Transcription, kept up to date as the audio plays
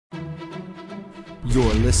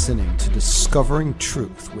You're listening to Discovering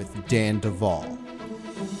Truth with Dianne Duvall.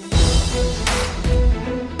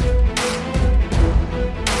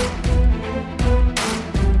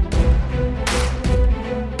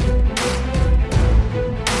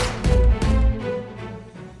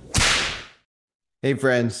 Hey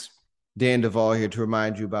friends, Dianne Duvall here to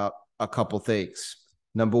remind you about a couple things.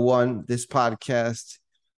 Number one, this podcast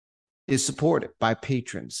is supported by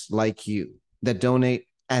patrons like you that donate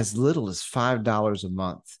as little as $5 a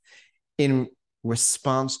month. In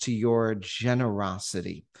response to your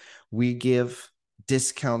generosity, we give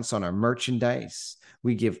discounts on our merchandise.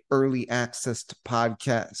 We give early access to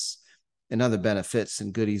podcasts and other benefits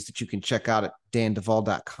and goodies that you can check out at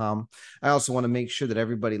DianneDuvall.com. I also want to make sure that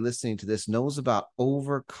everybody listening to this knows about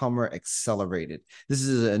Overcomer Accelerated. This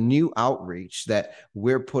is a new outreach that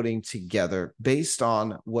we're putting together based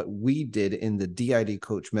on what we did in the DID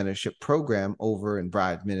Coach Mentorship Program over in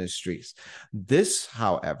Bride Ministries. This,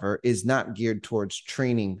 however, is not geared towards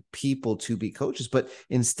training people to be coaches, but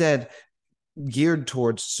instead geared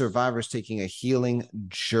towards survivors taking a healing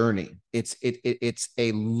journey. It's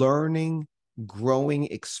a learning, growing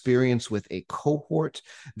experience with a cohort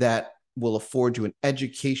that will afford you an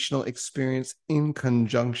educational experience in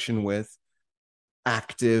conjunction with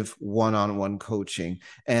active one-on-one coaching.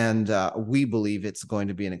 And we believe it's going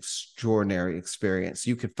to be an extraordinary experience.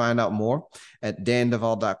 You can find out more at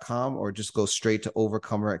DianneDuvall.com or just go straight to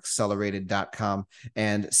OvercomerAccelerated.com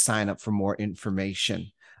and sign up for more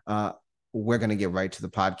information. We're going to get right to the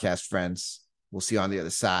podcast, friends. We'll see you on the other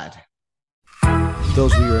side.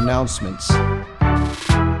 Those were your announcements.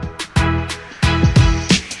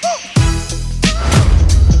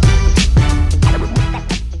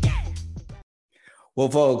 Well,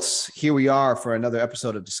 folks, here we are for another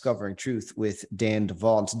episode of Discovering Truth with Dianne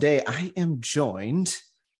Duvall. And today I am joined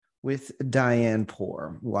with Dianne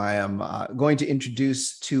Poore, who I am going to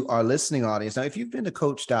introduce to our listening audience. Now, if you've been to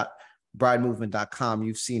coach.bridemovement.com,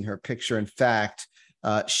 you've seen her picture. In fact,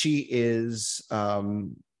 she's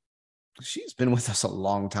been with us a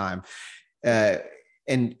long time.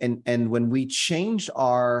 And when we changed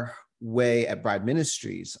our way at Bride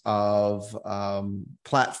Ministries of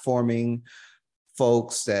platforming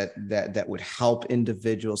folks that would help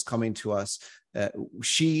individuals coming to us,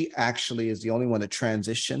 she actually is the only one that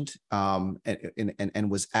transitioned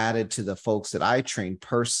and was added to the folks that I trained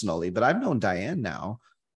personally. But I've known Dianne now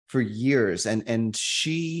for years, and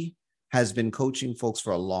she has been coaching folks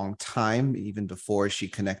for a long time. Even before she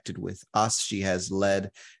connected with us, she has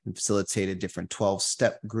led and facilitated different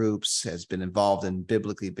 12-step groups, has been involved in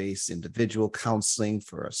biblically based individual counseling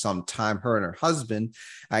for some time. Her and her husband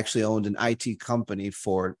actually owned an IT company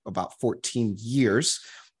for about 14 years,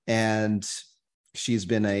 and she's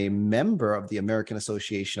been a member of the American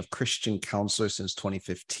Association of Christian Counselors since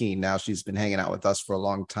 2015. Now she's been hanging out with us for a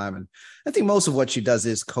long time. And I think most of what she does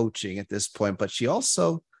is coaching at this point, but she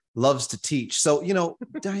also loves to teach. So,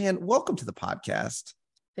 Dianne, welcome to the podcast.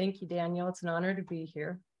 Thank you, Daniel. It's an honor to be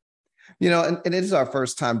here. And it is our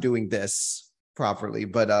first time doing this properly,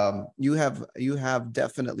 but you have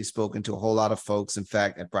definitely spoken to a whole lot of folks. In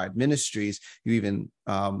fact, at Bride Ministries, you even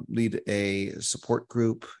lead a support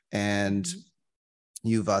group, and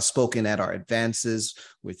you've spoken at our advances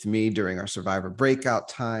with me during our survivor breakout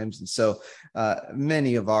times. And so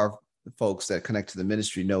many of our folks that connect to the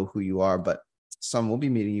ministry know who you are, but some will be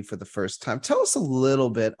meeting you for the first time. Tell us a little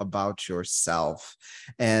bit about yourself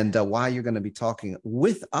and why you're going to be talking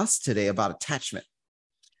with us today about attachment.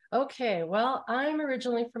 Okay, well, I'm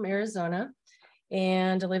originally from Arizona,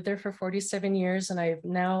 and I lived there for 47 years. And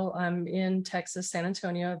I'm in Texas, San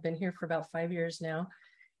Antonio. I've been here for about 5 years now.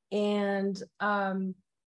 And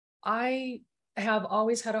I have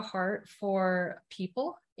always had a heart for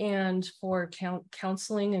people and for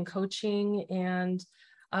counseling and coaching. And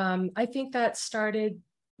I think that started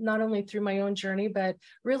not only through my own journey, but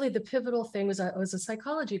really the pivotal thing was a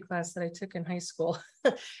psychology class that I took in high school.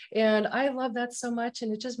 And I love that so much.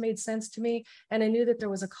 And it just made sense to me. And I knew that there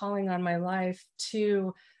was a calling on my life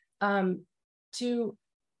to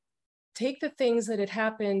take the things that had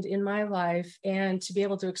happened in my life and to be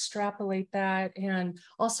able to extrapolate that. And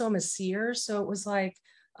also I'm a seer. So it was like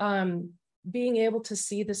being able to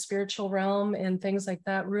see the spiritual realm and things like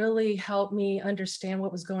that really helped me understand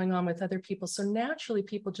what was going on with other people. So naturally,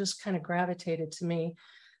 people just kind of gravitated to me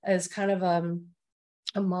as kind of a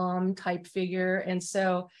mom type figure. And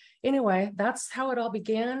so anyway, that's how it all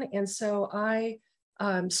began. And so I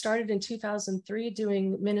started in 2003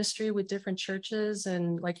 doing ministry with different churches.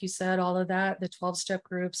 And like you said, all of that, the 12-step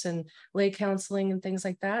groups and lay counseling and things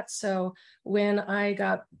like that. So when I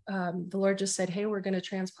got, the Lord just said, hey, we're going to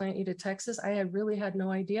transplant you to Texas, I had really had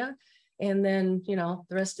no idea. And then, you know,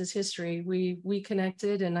 the rest is history. We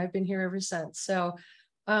connected, and I've been here ever since. So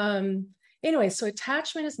anyway, so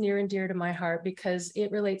attachment is near and dear to my heart because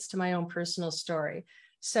it relates to my own personal story.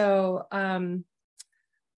 So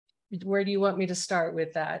where do you want me to start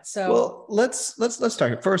with that? So well, let's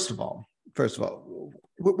start here. First of all,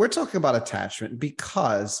 we're talking about attachment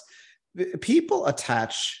because people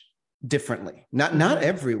attach differently. Not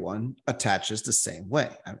everyone attaches the same way.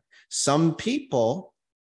 I mean, some people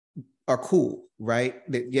are cool, right?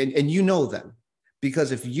 And you know them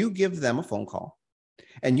because if you give them a phone call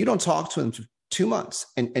and you don't talk to them for 2 months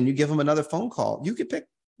and you give them another phone call, you could pick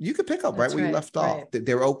up right where you left off.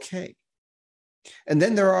 They're okay. And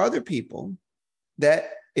then there are other people that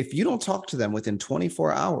if you don't talk to them within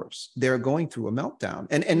 24 hours, they're going through a meltdown.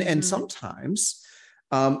 And sometimes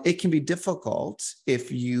it can be difficult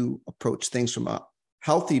if you approach things from a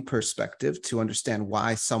healthy perspective to understand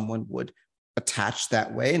why someone would attach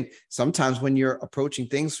that way. And sometimes when you're approaching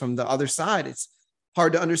things from the other side, it's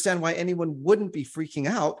hard to understand why anyone wouldn't be freaking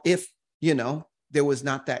out if, you know, there was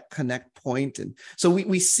not that connect point. And so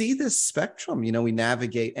we see this spectrum, you know, we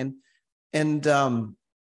navigate and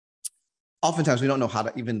oftentimes we don't know how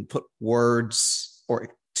to even put words or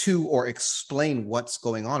explain what's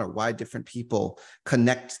going on or why different people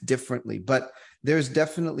connect differently. But there's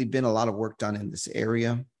definitely been a lot of work done in this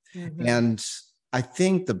area. And I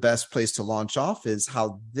think the best place to launch off is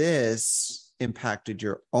how this impacted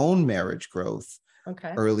your own marriage growth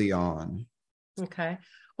early on. Okay.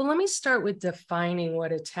 Well, let me start with defining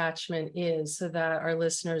what attachment is so that our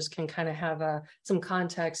listeners can kind of have some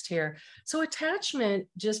context here. So attachment,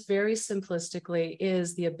 just very simplistically,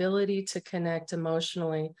 is the ability to connect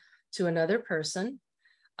emotionally to another person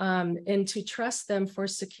and to trust them for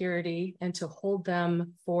security and to hold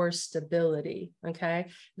them for stability. Okay.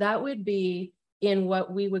 That would be in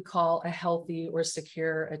what we would call a healthy or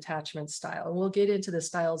secure attachment style. And we'll get into the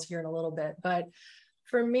styles here in a little bit. But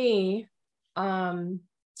for me,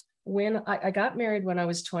 when I got married when I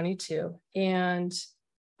was 22, and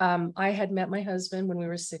I had met my husband when we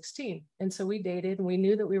were 16. And so we dated, and we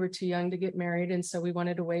knew that we were too young to get married. And so we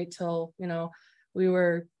wanted to wait till, you know,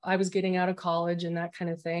 I was getting out of college and that kind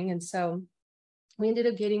of thing. And so we ended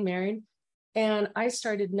up getting married, and I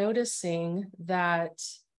started noticing that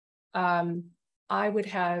I would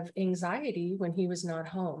have anxiety when he was not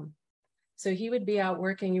home. So he would be out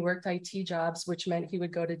working. He worked IT jobs, which meant he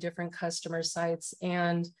would go to different customer sites.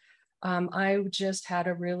 And I just had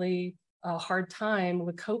a really hard time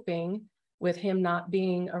with coping with him not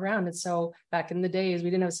being around. And so back in the days, we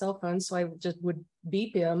didn't have cell phones. So I just would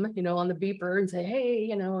beep him, you know, on the beeper and say, hey,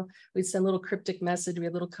 you know, we'd send a little cryptic message. We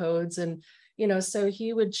had little codes. And, you know, so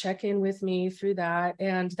he would check in with me through that.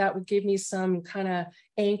 And that would give me some kind of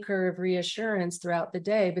anchor of reassurance throughout the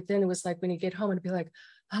day. But then it was like when you get home, it'd be like,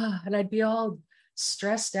 and I'd be all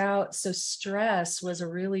stressed out. So stress was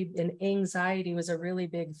and anxiety was a really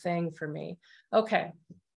big thing for me. Okay.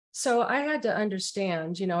 So I had to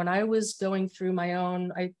understand, you know, and I was going through my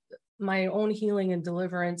own healing and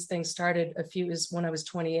deliverance. Thing started is when I was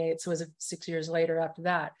 28. So it was 6 years later after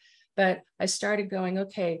that. But I started going,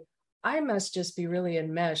 okay, I must just be really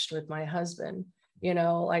enmeshed with my husband, you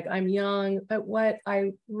know, like I'm young. But what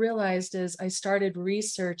I realized is I started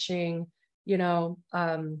researching, you know,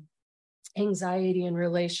 anxiety in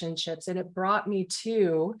relationships, and it brought me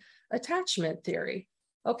to attachment theory.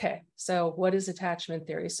 Okay, so what is attachment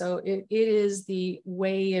theory? So it is the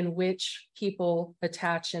way in which people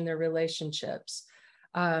attach in their relationships.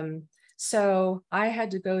 So I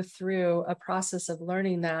had to go through a process of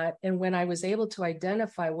learning that. And when I was able to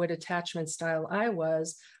identify what attachment style I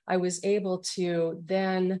was able to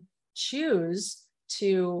then choose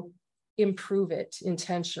to improve it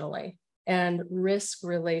intentionally and risk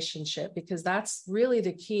relationship, because that's really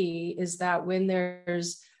the key, is that when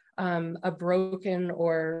there's a broken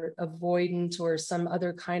or avoidant or some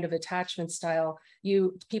other kind of attachment style,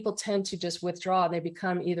 people tend to just withdraw. They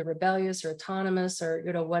become either rebellious or autonomous or,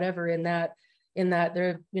 you know, whatever in that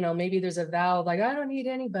they're, you know, maybe there's a vow like, I don't need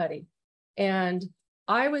anybody. And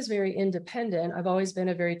I was very independent. I've always been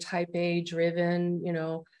a very type A driven, you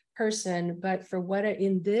know, person. But for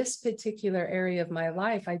in this particular area of my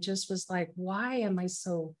life, I just was like, why am I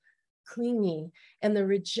so clingy? And the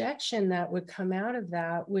rejection that would come out of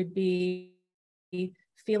that would be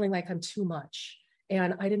feeling like I'm too much.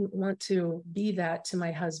 And I didn't want to be that to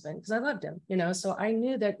my husband because I loved him, you know, so I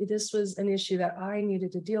knew that this was an issue that I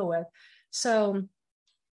needed to deal with. So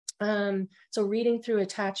reading through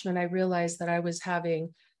attachment, I realized that I was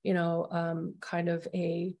having, you know, kind of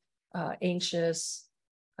a anxious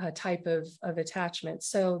type of attachment.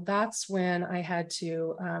 So that's when I had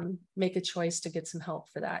to make a choice to get some help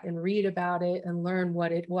for that and read about it and learn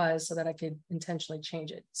what it was so that I could intentionally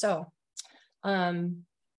change it. So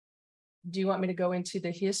do you want me to go into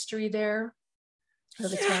the history there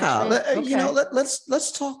of attachment? Okay.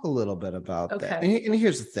 Let's talk a little bit about that. And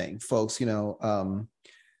here's the thing, folks,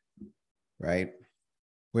 right?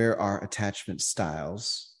 Where are attachment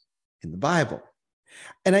styles in the Bible?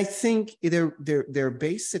 And I think they're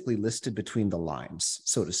basically listed between the lines,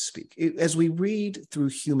 so to speak, as we read through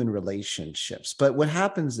human relationships. But what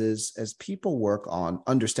happens is, as people work on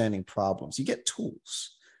understanding problems, you get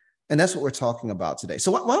tools. And that's what we're talking about today.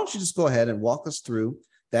 So why don't you just go ahead and walk us through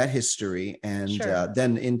that history and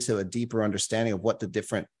then into a deeper understanding of what the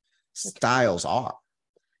different styles are.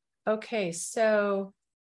 Okay, so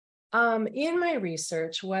in my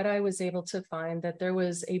research, what I was able to find that there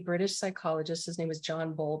was a British psychologist, his name was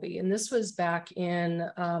John Bowlby, and this was back in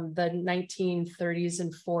the 1930s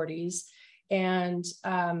and 40s. And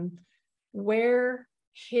where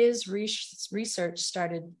his research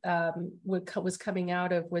started, was coming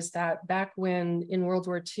out of, was that back when in World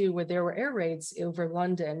War II, where there were air raids over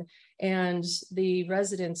London, and the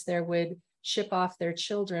residents there would ship off their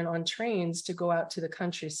children on trains to go out to the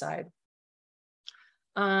countryside.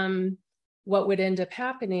 What would end up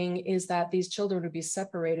happening is that these children would be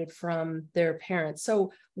separated from their parents.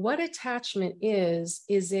 So what attachment is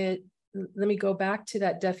it, let me go back to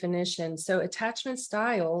that definition. So attachment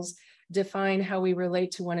styles define how we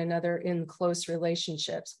relate to one another in close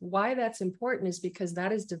relationships. Why that's important is because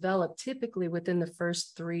that is developed typically within the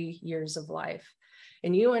first 3 years of life.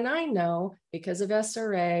 And you and I know, because of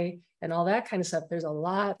SRA and all that kind of stuff, there's a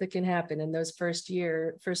lot that can happen in those first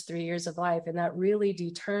 3 years of life. And that really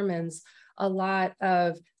determines a lot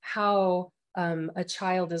of how a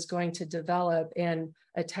child is going to develop and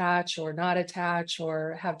attach or not attach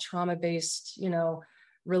or have trauma-based,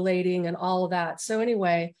 relating and all of that. So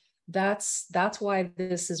anyway, that's why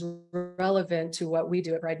this is relevant to what we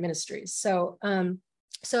do at Ride Ministries. So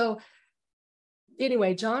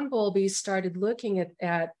anyway, John Bowlby started looking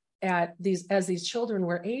at these, as these children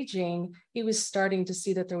were aging, he was starting to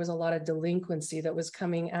see that there was a lot of delinquency that was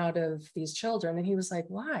coming out of these children. And he was like,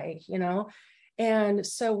 why, And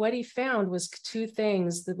so what he found was two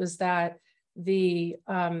things. That was that the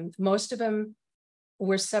most of them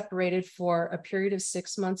were separated for a period of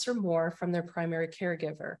 6 months or more from their primary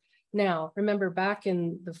caregiver. Now, remember back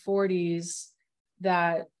in the 40s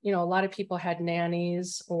that, a lot of people had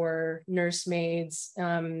nannies or nursemaids.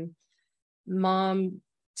 Mom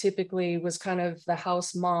typically was kind of the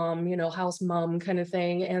house mom, house mom kind of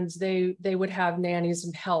thing. And they would have nannies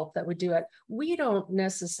and help that would do it. We don't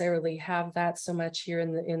necessarily have that so much here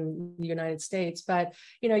in the United States, but,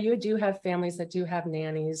 you do have families that do have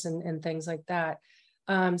nannies and things like that.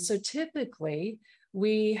 So typically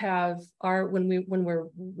we have when we're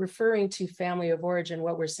referring to family of origin,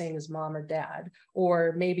 what we're saying is mom or dad,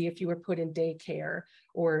 or maybe if you were put in daycare,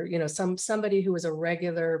 or somebody who was a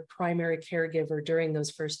regular primary caregiver during those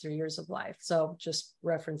first 3 years of life. So just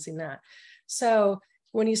referencing that. So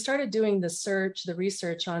when he started doing the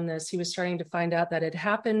research on this, he was starting to find out that it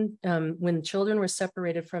happened when children were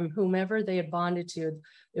separated from whomever they had bonded to,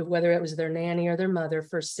 whether it was their nanny or their mother,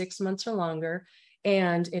 for 6 months or longer.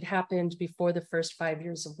 And it happened before the first 5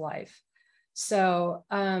 years of life. So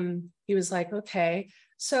he was like, okay.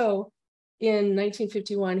 So in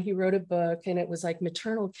 1951, he wrote a book, and it was like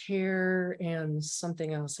maternal care and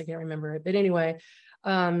something else. I can't remember it. But anyway,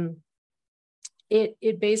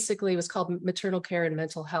 it basically was called Maternal Care and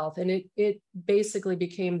Mental Health. And it basically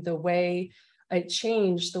became it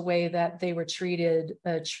changed the way that they were treated,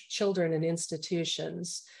 children in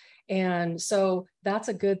institutions. And so that's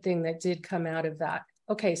a good thing that did come out of that.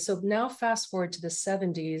 Okay, so now fast forward to the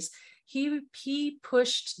 70s, he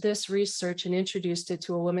pushed this research and introduced it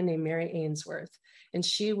to a woman named Mary Ainsworth. And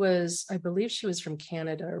she was, I believe she was from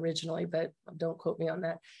Canada originally, but don't quote me on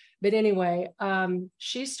that. But anyway,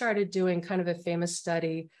 she started doing kind of a famous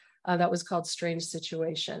study that was called Strange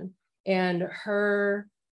Situation. And her,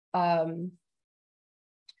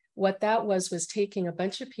 what that was taking a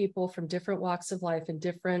bunch of people from different walks of life and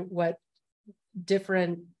different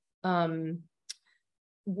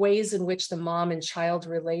ways in which the mom and child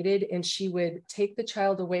related. And she would take the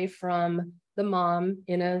child away from the mom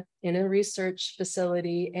in a research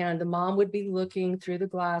facility, and the mom would be looking through the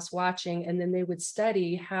glass watching, and then they would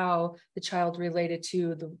study how the child related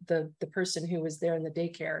to the person who was there in the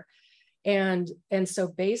daycare. And so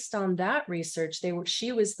based on that research,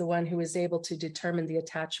 she was the one who was able to determine the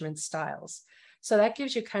attachment styles. So that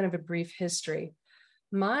gives you kind of a brief history.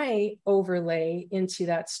 my overlay into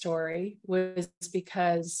that story was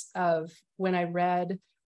because of when I read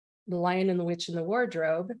The Lion and the Witch and the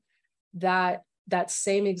Wardrobe, that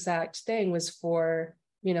same exact thing was for,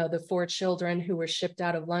 the 4 children who were shipped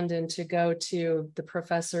out of London to go to the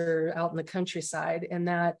professor out in the countryside. And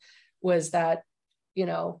that was that,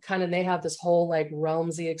 kind of, they have this whole like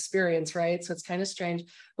realmsy experience, right? So it's kind of strange.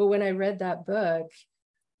 But when I read that book,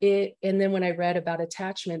 and then when I read about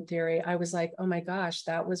attachment theory, I was like, oh my gosh,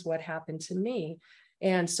 that was what happened to me.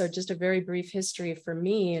 And so just a very brief history for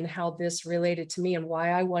me and how this related to me and why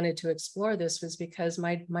I wanted to explore this was because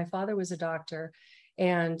my father was a doctor.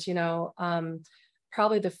 And,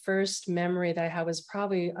 probably the first memory that I had was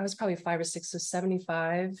I was probably 5 or 6 or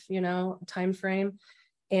 75, time frame.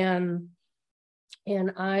 And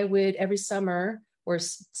I would every summer or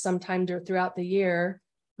sometime throughout the year,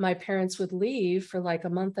 my parents would leave for like a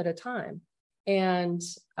month at a time. And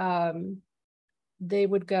they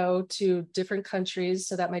would go to different countries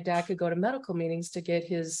so that my dad could go to medical meetings to get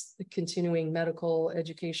his continuing medical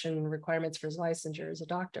education requirements for his licensure as a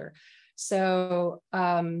doctor. So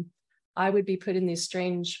I would be put in these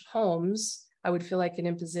strange homes. I would feel like an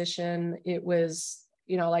imposition. It was,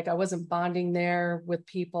 like I wasn't bonding there with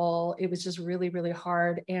people. It was just really, really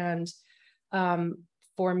hard. And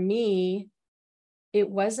for me, it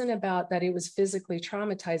wasn't about that it was physically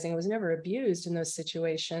traumatizing. I was never abused in those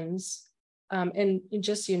situations. And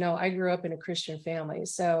just, I grew up in a Christian family.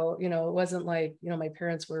 So, it wasn't like, my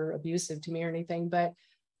parents were abusive to me or anything, but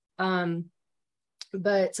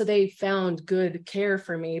so they found good care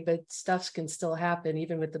for me, but stuff can still happen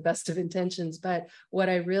even with the best of intentions. But what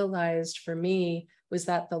I realized for me was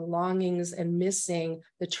that the longings and missing,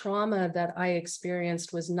 the trauma that I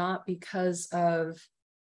experienced was not because of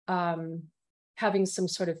having some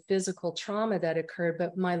sort of physical trauma that occurred,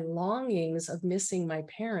 but my longings of missing my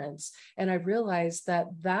parents. And I realized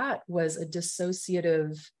that was a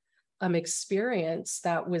dissociative experience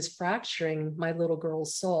that was fracturing my little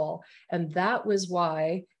girl's soul. And that was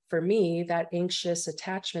why, for me, that anxious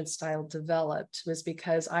attachment style developed, was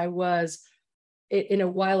because I was,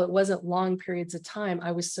 while it wasn't long periods of time,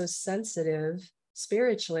 I was so sensitive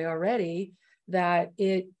spiritually already that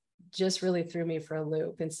it just really threw me for a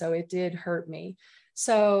loop. And so it did hurt me.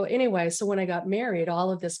 So anyway, so when I got married, all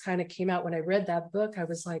of this kind of came out. When I read that book, I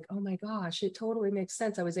was like, oh my gosh, it totally makes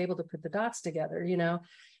sense. I was able to put the dots together,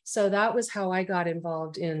 So that was how I got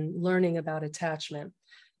involved in learning about attachment.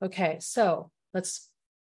 Okay, so let's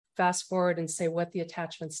fast forward and say what the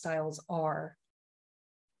attachment styles are.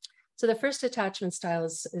 So the first attachment style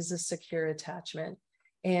is a secure attachment.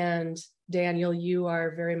 And Daniel, you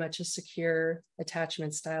are very much a secure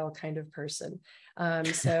attachment style kind of person.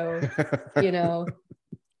 So,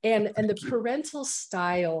 and the parental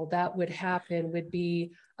style that would happen would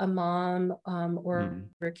be a mom, or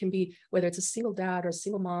it can be, whether it's a single dad or a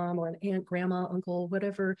single mom or an aunt, grandma, uncle,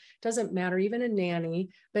 whatever, doesn't matter, even a nanny.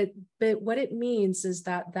 But what it means is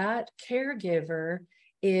that caregiver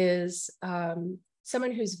is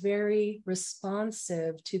someone who's very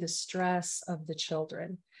responsive to the stress of the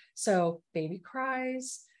children. So baby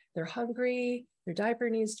cries, they're hungry, their diaper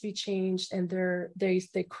needs to be changed, and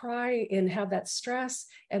they cry and have that stress,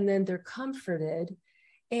 and then they're comforted.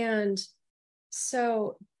 And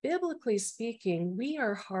so biblically speaking, we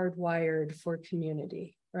are hardwired for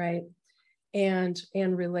community, right? And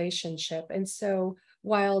relationship. And so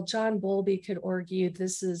while John Bowlby could argue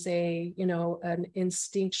this is an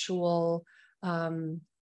instinctual,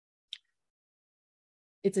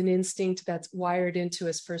 it's an instinct that's wired into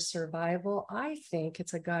us for survival, I think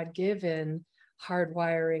it's a God-given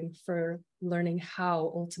hardwiring for learning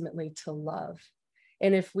how ultimately to love.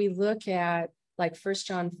 And if we look at like 1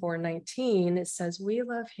 John 4:19, it says, we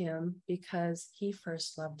love him because he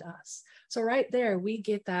first loved us. So right there, we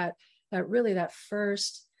get that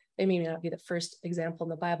first, it may not be the first example in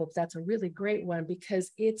the Bible, but that's a really great one,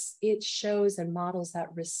 because it shows and models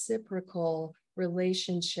that reciprocal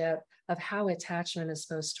relationship of how attachment is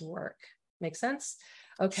supposed to work. Make sense?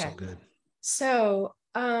 Okay. So good. So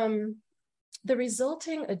the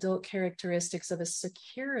resulting adult characteristics of a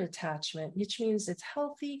secure attachment, which means it's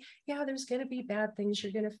healthy. Yeah, there's going to be bad things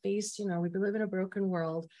you're going to face. We live in a broken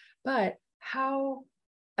world, but how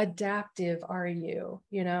adaptive are you,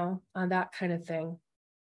 on that kind of thing.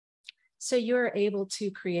 So you're able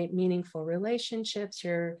to create meaningful relationships.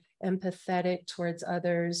 You're empathetic towards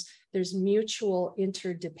others. There's mutual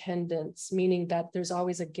interdependence, meaning that there's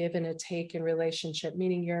always a give and a take in relationship,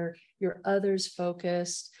 meaning you're others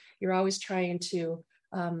focused. You're always trying to,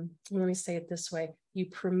 let me say it this way, you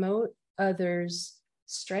promote others'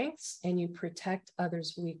 strengths and you protect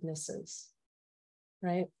others' weaknesses,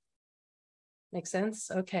 right? Make sense?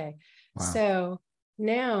 Okay. Wow. So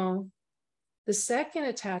now the second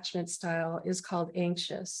attachment style is called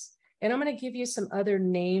anxious. And I'm going to give you some other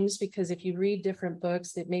names because if you read different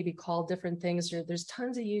books that may be called different things, there's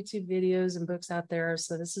tons of YouTube videos and books out there.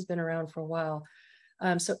 So this has been around for a while.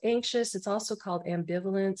 So anxious, it's also called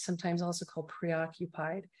ambivalent, sometimes also called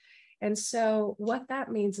preoccupied. And so what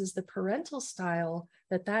that means is the parental style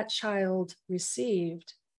that that child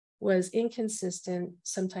received was inconsistent,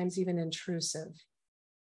 sometimes even intrusive.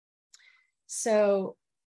 So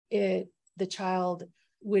the child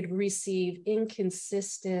would receive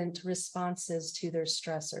inconsistent responses to their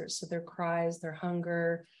stressors. So their cries, their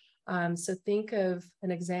hunger. So think of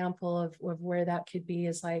an example of where that could be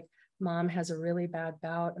is like mom has a really bad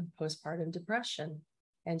bout of postpartum depression.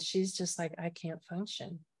 And she's just like, I can't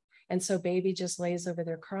function. And so baby just lays over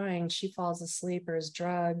there crying. She falls asleep or is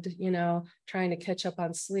drugged, trying to catch up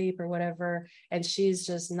on sleep or whatever. And she's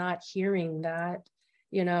just not hearing that,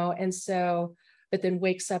 and so but then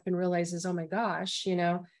wakes up and realizes, oh my gosh,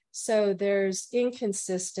 so there's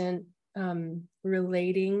inconsistent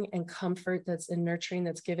relating and comfort that's in nurturing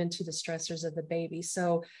that's given to the stressors of the baby.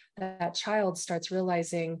 So that child starts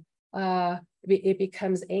realizing it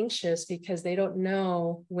becomes anxious because they don't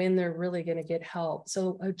know when they're really going to get help.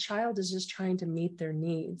 So a child is just trying to meet their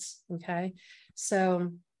needs. Okay.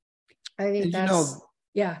 So I think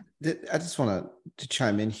yeah. I just want to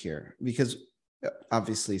chime in here because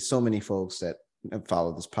obviously so many folks that have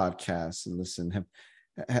followed this podcast and listen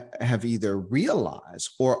have either realized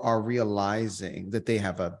or are realizing that they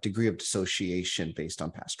have a degree of dissociation based on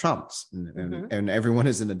past traumas. And everyone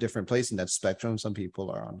is in a different place in that spectrum. Some people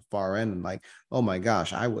are on the far end and like, oh my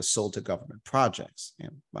gosh, I was sold to government projects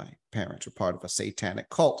and my parents were part of a satanic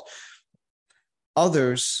cult.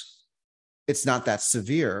 Others, it's not that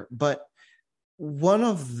severe, but one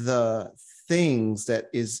of the things that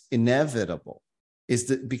is inevitable is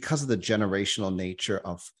that because of the generational nature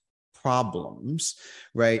of problems,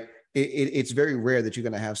 right? It's very rare that you're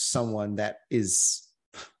going to have someone that is,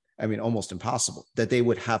 almost impossible, that they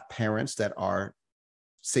would have parents that are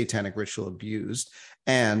satanic ritual abused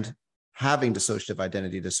and having dissociative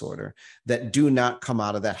identity disorder that do not come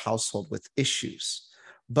out of that household with issues.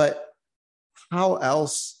 But how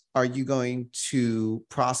else are you going to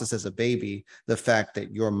process as a baby the fact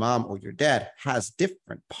that your mom or your dad has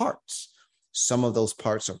different parts? Some of those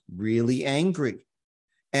parts are really angry,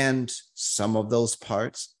 and some of those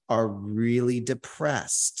parts are really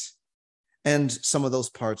depressed, and some of those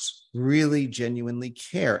parts really genuinely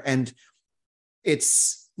care. And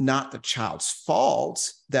it's not the child's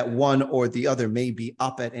fault that one or the other may be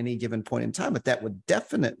up at any given point in time, but that would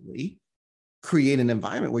definitely create an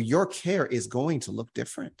environment where your care is going to look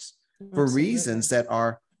different for reasons that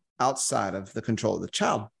are outside of the control of the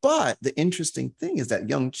child. But the interesting thing is that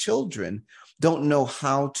young children don't know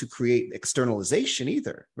how to create externalization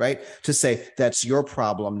either, right? To say, that's your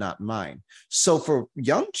problem, not mine. So for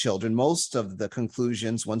young children, most of the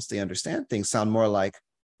conclusions, once they understand things, sound more like,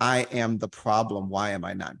 I am the problem. Why am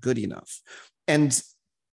I not good enough? And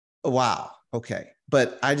wow, okay.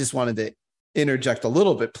 But I just wanted to interject a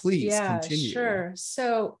little bit, please. Yeah, continue. Sure.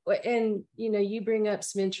 So, and you bring up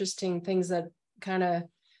some interesting things that kind of,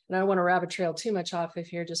 and I don't want to rabbit trail too much off of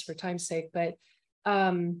here just for time's sake, but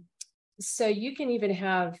so you can even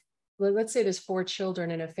have, let's say there's 4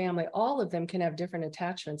 children in a family, all of them can have different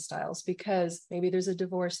attachment styles because maybe there's a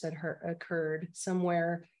divorce that occurred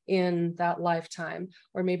somewhere in that lifetime,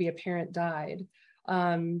 or maybe a parent died.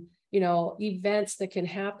 Events that can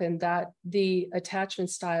happen that the attachment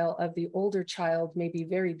style of the older child may be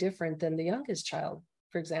very different than the youngest child,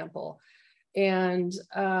 for example. And,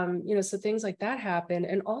 so things like that happen.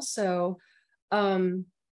 And also,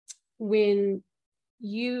 when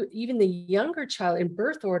even the younger child in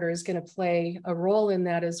birth order is going to play a role in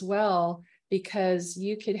that as well, because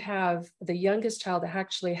you could have the youngest child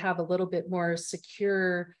actually have a little bit more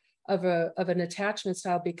secure of an attachment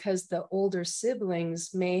style because the older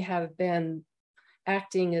siblings may have been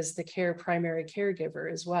acting as the primary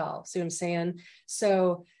caregiver as well. See what I'm saying?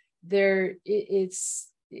 So this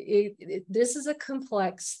is a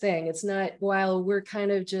complex thing. It's not, while we're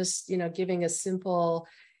kind of just, giving a simple,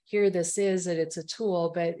 here this is, that it's a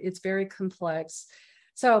tool, but it's very complex.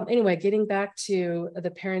 So anyway, getting back to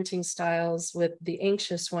the parenting styles with the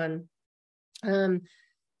anxious one.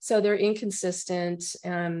 So they're inconsistent,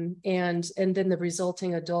 and then the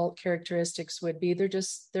resulting adult characteristics would be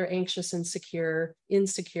they're anxious and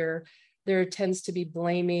insecure. There tends to be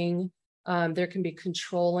blaming. There can be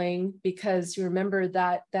controlling, because you remember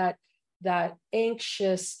that that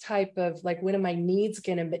anxious type of like, when are my needs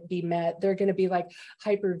going to be met? They're going to be like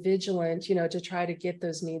hyper vigilant, to try to get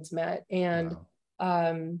those needs met. And wow.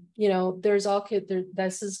 There's all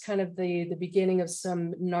this is kind of the beginning of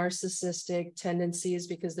some narcissistic tendencies,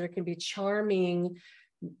 because there can be charming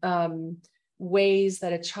ways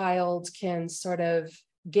that a child can sort of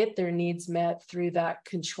get their needs met through that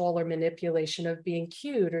control or manipulation of being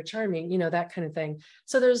cute or charming, that kind of thing.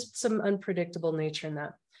 So there's some unpredictable nature in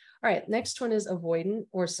that. All right, next one is avoidant,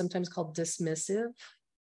 or sometimes called dismissive.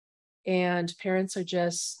 And parents are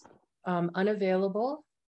just unavailable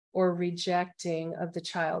or rejecting of the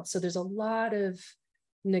child. So there's a lot of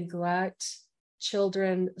neglect,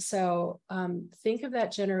 children. So think of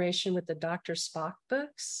that generation with the Dr. Spock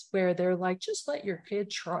books, where they're like, just let your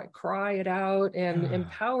kid cry it out and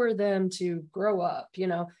empower them to grow up.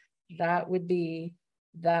 That would be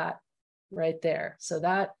that right there. So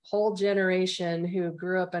that whole generation who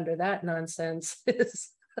grew up under that nonsense is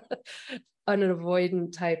an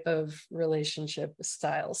avoidant type of relationship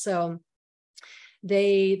style. So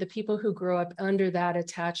the people who grow up under that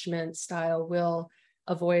attachment style will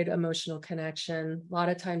avoid emotional connection. A lot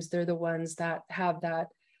of times they're the ones that have that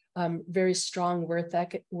very strong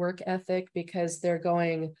work ethic, because they're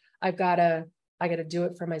going, I gotta do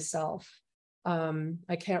it for myself.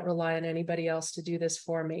 I can't rely on anybody else to do this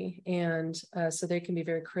for me. And so they can be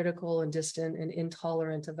very critical and distant and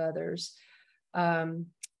intolerant of others.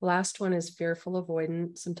 Last one is fearful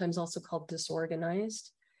avoidant, sometimes also called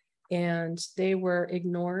disorganized. And they were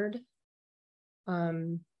ignored.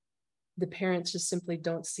 The parents just simply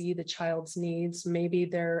don't see the child's needs. Maybe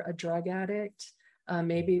they're a drug addict.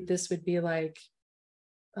 Maybe this would be like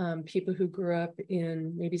people who grew up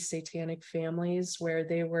in maybe satanic families where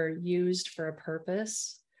they were used for a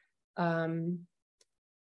purpose. Things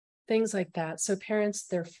like that. So parents,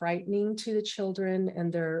 they're frightening to the children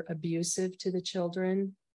and they're abusive to the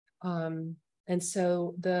children. And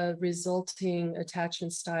so the resulting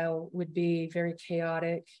attachment style would be very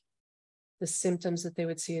chaotic. The symptoms that they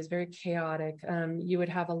would see is very chaotic. You would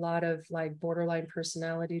have a lot of like borderline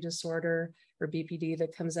personality disorder or BPD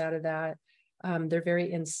that comes out of that. They're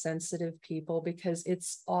very insensitive people, because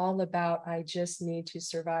it's all about, I just need to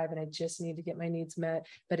survive and I just need to get my needs met,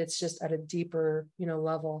 but it's just at a deeper,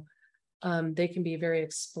 level. They can be very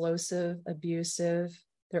explosive, abusive,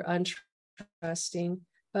 they're untrusting,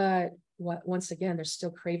 but once again, they're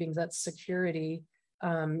still craving that security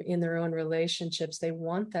in their own relationships. They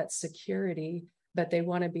want that security, but they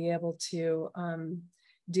want to be able to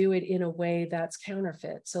do it in a way that's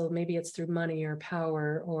counterfeit. So maybe it's through money or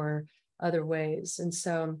power or other ways. And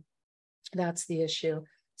so that's the issue.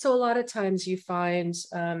 So a lot of times you find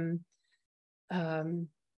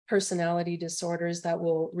personality disorders that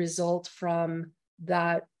will result from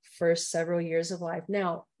that first several years of life.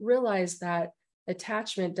 Now, realize that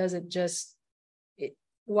attachment doesn't just,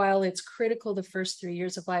 while it's critical the first 3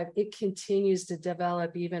 years of life, it continues to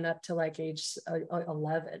develop even up to like age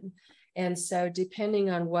 11. And so depending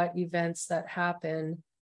on what events that happen,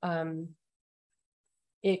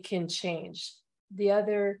 it can change. The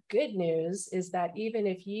other good news is that even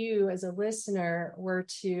if you as a listener were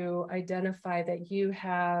to identify that you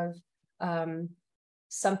have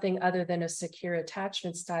something other than a secure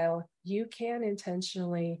attachment style, you can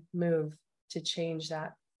intentionally move to change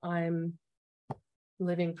that. I'm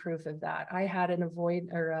living proof of that. I had an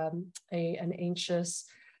an anxious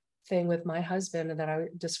thing with my husband that I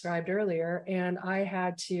described earlier, and I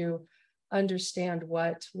had to understand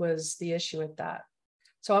what was the issue with that.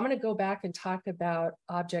 So I'm going to go back and talk about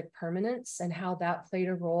object permanence and how that played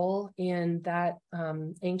a role in that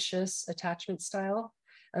anxious attachment style.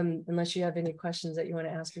 Unless you have any questions that you want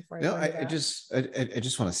to ask before I go into that. I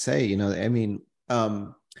just want to say, I mean,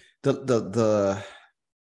 the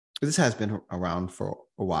this has been around for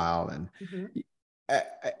a while, and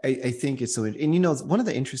I think it's so. And one of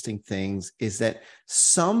the interesting things is that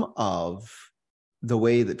some of the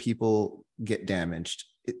way that people get damaged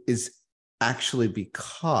is actually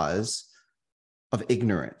because of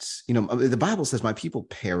ignorance. The Bible says, "My people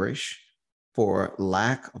perish for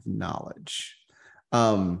lack of knowledge."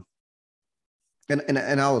 And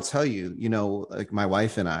I will tell you, like my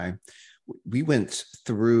wife and I, we went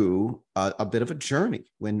through a bit of a journey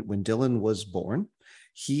when Dylan was born.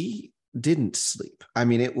 He didn't sleep. I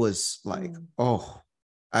mean, it was like,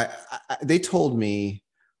 they told me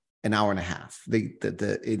an hour and a half. And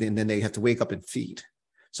then they have to wake up and feed.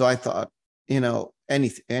 So I thought,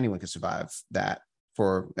 anyone can survive that.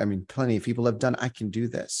 Plenty of people have done. I can do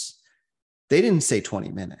this. They didn't say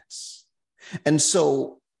 20 minutes, and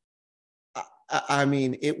so. I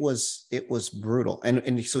mean, it was brutal.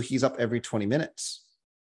 And so he's up every 20 minutes.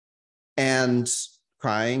 and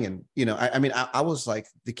crying. And, you know, I mean, I was like,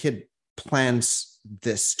 the kid plans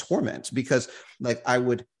this torment, because like I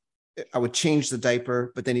would change the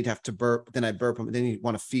diaper, but then he'd have to burp. Then I'd burp him, and then he'd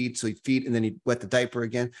want to feed. So he'd feed, and then he'd wet the diaper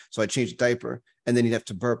again. So I'd change the diaper, and then he'd have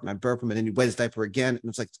to burp, and I'd burp him, and then he'd wet his diaper again. And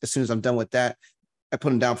it's like, as soon as I'm done with that, I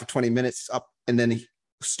put him down for 20 minutes up, and then he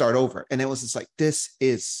start over. And it was just like, this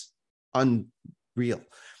is unreal.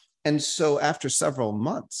 And so after several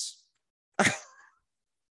months, we're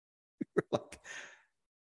like,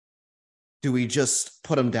 do we just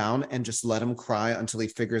put him down and just let him cry until he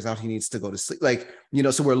figures out he needs to go to sleep? Like, you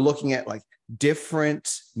know, so we're looking at like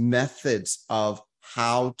different methods of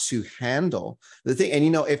how to handle the thing. And,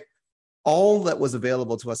 you know, if all that was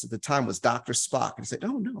available to us at the time was Dr. Spock, and said,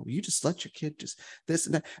 oh, no, you just let your kid just this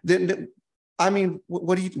and that, then I mean,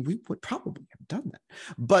 what do you do? We would probably have done that.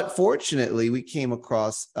 But fortunately, we came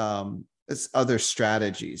across other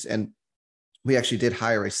strategies, and we actually did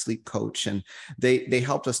hire a sleep coach, and they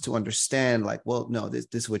helped us to understand, like, well, no, this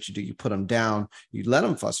is what you do. You put them down, you let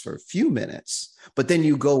them fuss for a few minutes, but then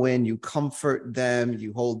you go in, you comfort them,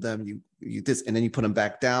 you hold them, you this, and then you put them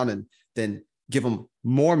back down, and then give them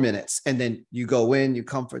more minutes. And then you go in, you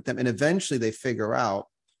comfort them, and eventually they figure out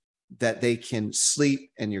that they can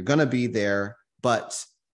sleep, and you're going to be there, but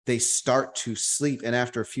they start to sleep. And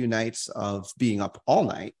after a few nights of being up all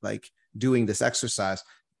night, like doing this exercise,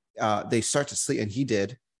 they start to sleep. And he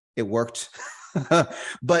did. It worked.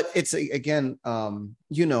 But it's, again,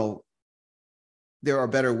 you know, there are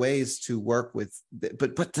better ways to work with,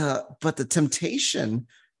 but the temptation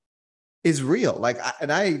is real. Like,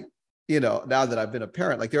 I you know, now that I've been a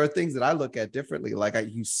parent, like there are things that I look at differently. Like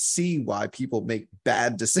you see why people make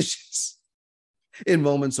bad decisions in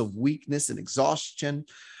moments of weakness and exhaustion.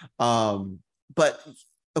 But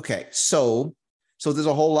okay, so there's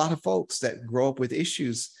a whole lot of folks that grow up with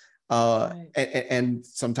issues, right. and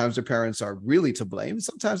sometimes their parents are really to blame.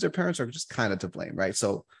 Sometimes their parents are just kind of to blame, right?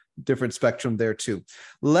 So different spectrum there too.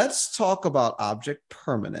 Let's talk about object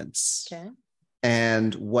permanence. Okay.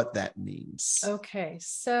 And what that means. Okay,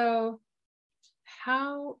 so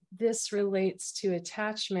how this relates to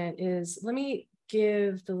attachment is, let me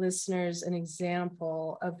give the listeners an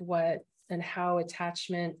example of what and how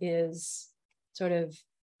attachment is sort of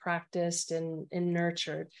practiced and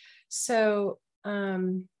nurtured. So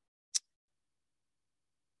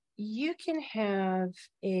you can have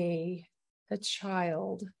a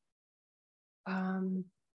child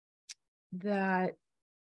that,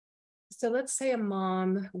 so let's say a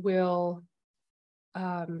mom will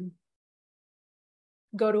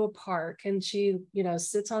go to a park, and she, you know,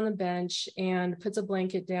 sits on the bench and puts a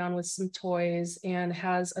blanket down with some toys and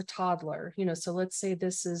has a toddler, you know, so let's say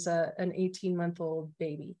this is an 18-month-old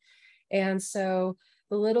baby. And so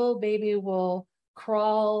the little baby will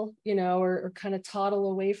crawl, you know, or kind of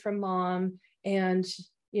toddle away from mom, and,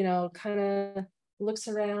 you know, kind of looks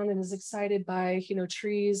around and is excited by, you know,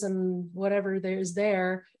 trees and whatever there's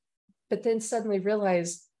there, but then suddenly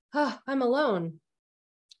realize, I'm alone.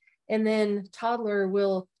 And then toddler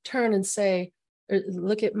will turn and say, or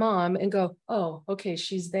look at mom and go, oh, okay,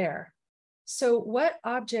 she's there. So what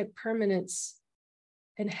object permanence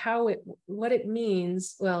and what it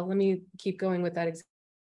means, well, let me keep going with that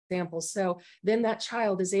example. So then that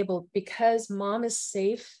child is able, because mom is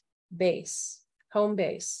safe base, home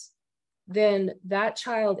base, then that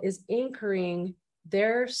child is anchoring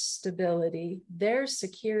their stability, their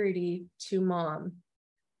security to mom.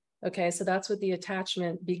 Okay, so that's what the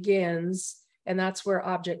attachment begins, and that's where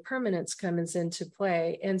object permanence comes into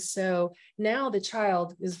play. And so now the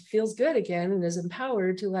child feels good again and is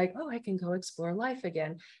empowered to, like, oh, I can go explore life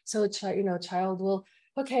again. So child will,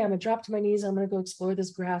 okay, I'm gonna drop to my knees, I'm gonna go explore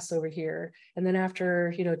this grass over here. And then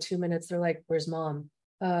after 2 minutes, they're like, where's mom?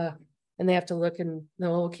 And they have to look and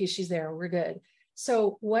no, okay, she's there, we're good.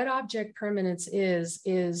 So what object permanence is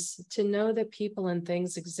to know that people and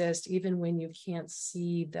things exist even when you can't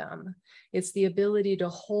see them. It's the ability to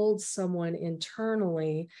hold someone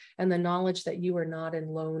internally and the knowledge that you are not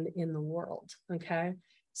alone in the world, okay?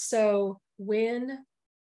 So when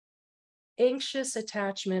anxious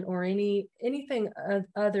attachment or anything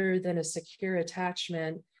other than a secure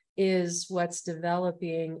attachment is what's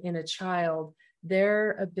developing in a child,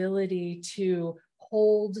 their ability to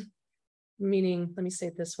hold, meaning, let me say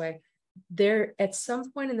it this way, there at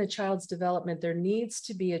some point in the child's development, there needs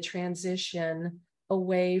to be a transition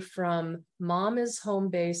away from mom is home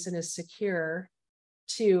base and is secure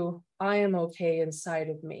to I am okay inside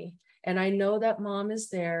of me. And I know that mom is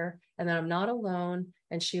there and that I'm not alone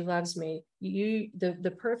and she loves me.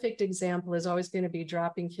 The perfect example is always going to be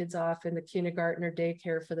dropping kids off in the kindergarten or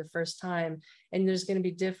daycare for the first time. And there's going to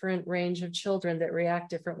be different range of children that react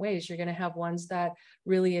different ways. You're going to have ones that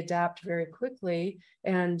really adapt very quickly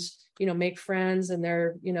and, make friends, and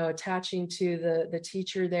they're, attaching to the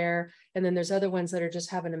teacher there. And then there's other ones that are just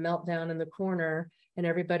having a meltdown in the corner. And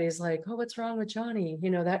everybody's like, oh, what's wrong with Johnny?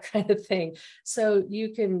 That kind of thing. So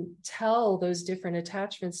you can tell those different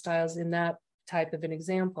attachment styles in that type of an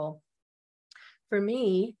example. For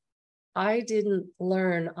me, I didn't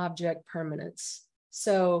learn object permanence.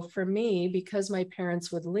 So for me, because my parents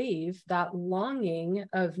would leave, that longing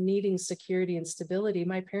of needing security and stability,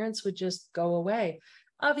 my parents would just go away.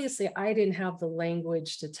 Obviously, I didn't have the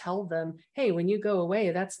language to tell them, hey, when you go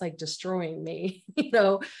away, that's like destroying me,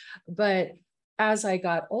 but as I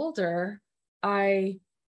got older, I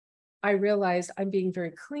realized I'm being very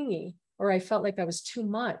clingy, or I felt like I was too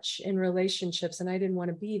much in relationships and I didn't want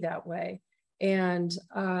to be that way. And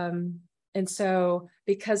so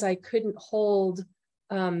because I couldn't hold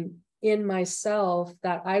in myself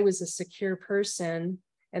that I was a secure person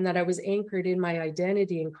and that I was anchored in my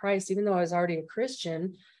identity in Christ, even though I was already a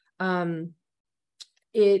Christian,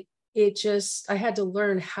 it just, I had to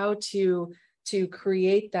learn how to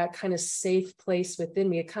create that kind of safe place within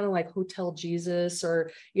me, kind of like Hotel Jesus, or,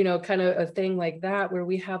 kind of a thing like that, where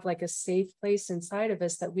we have like a safe place inside of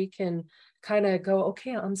us that we can kind of go,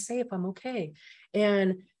 okay, I'm safe, I'm okay.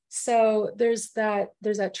 And so there's that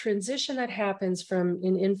transition that happens from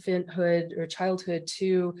in infanthood or childhood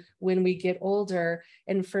to when we get older.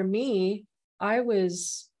 And for me, I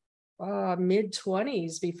was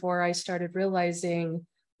mid-20s before I started realizing,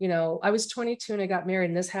 I was 22 and I got married,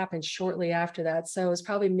 and this happened shortly after that. So it was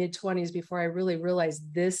probably mid-20s before I really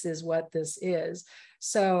realized this is what this is.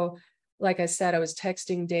 So like I said, I was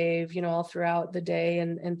texting Dave, all throughout the day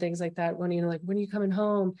and things like that. When, when are you coming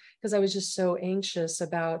home? Because I was just so anxious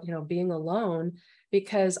about, being alone,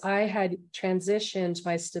 because I had transitioned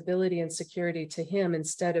my stability and security to him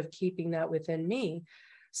instead of keeping that within me.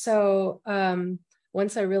 So,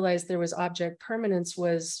 once I realized there was object permanence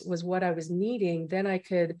was what I was needing, then I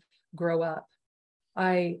could grow up.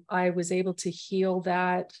 I was able to heal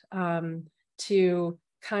that, to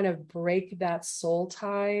kind of break that soul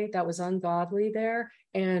tie that was ungodly there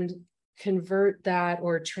and convert that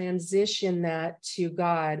or transition that to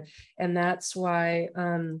God. And that's why,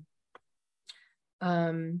 like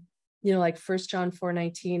 1 John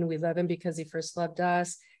 4:19, we love him because he first loved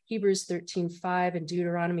us. Hebrews 13:5 and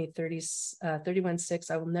Deuteronomy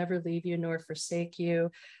 31:6, I will never leave you nor forsake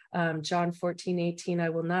you. John 14:18, I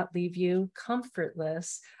will not leave you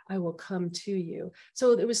comfortless, I will come to you.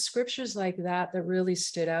 So it was scriptures like that that really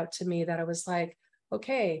stood out to me, that I was like,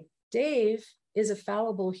 okay, Dave is a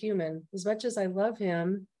fallible human. As much as I love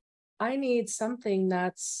him, I need something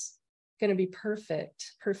that's going to be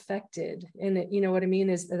perfected. And what I mean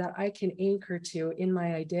is that I can anchor to in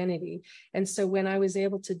my identity. And so when I was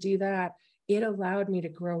able to do that, it allowed me to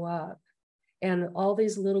grow up. And all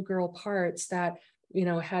these little girl parts that,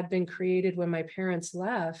 had been created when my parents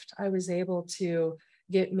left, I was able to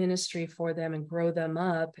get ministry for them and grow them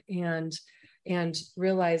up and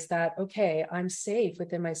realize that, okay, I'm safe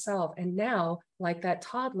within myself. And now, like that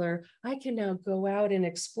toddler, I can now go out and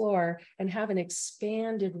explore and have an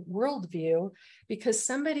expanded worldview, because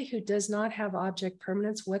somebody who does not have object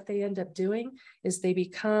permanence, what they end up doing is they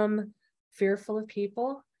become fearful of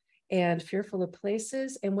people and fearful of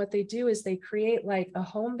places. And what they do is they create like a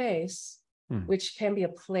home base, which can be a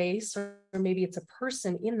place, or maybe it's a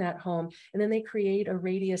person in that home. And then they create a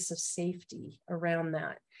radius of safety around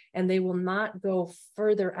that. And they will not go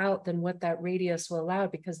further out than what that radius will allow,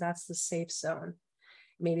 because that's the safe zone.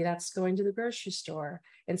 Maybe that's going to the grocery store.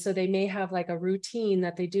 And so they may have like a routine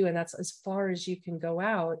that they do, and that's as far as you can go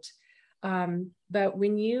out. But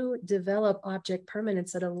when you develop object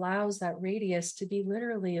permanence, it allows that radius to be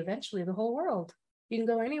literally eventually the whole world. You can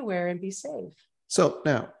go anywhere and be safe. So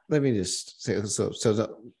now let me just say, so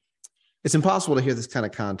it's impossible to hear this kind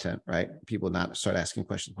of content, right? People not start asking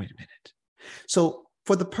questions. Wait a minute. So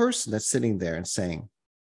for the person that's sitting there and saying,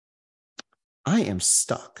 I am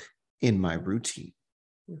stuck in my routine.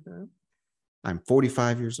 Mm-hmm. I'm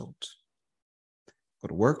 45 years old. Go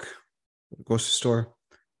to work, go to the grocery store,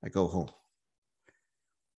 I go home.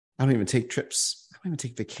 I don't even take trips. I don't even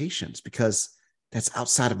take vacations, because that's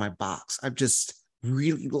outside of my box. I'm just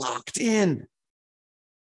really locked in.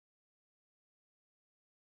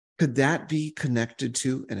 Could that be connected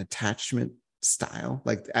to an attachment style,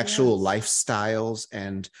 like the actual lifestyles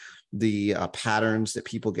and the patterns that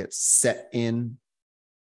people get set in?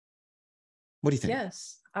 What do you think?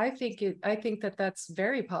 Yes, I think that that's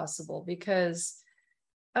very possible because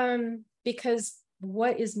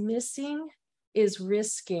what is missing is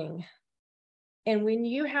risking. And when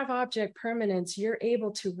you have object permanence, you're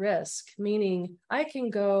able to risk, meaning I can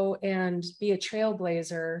go and be a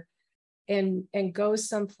trailblazer and go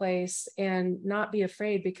someplace and not be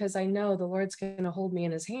afraid because I know the Lord's going to hold me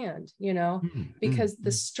in his hand, because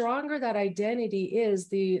the stronger that identity is,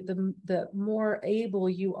 the more able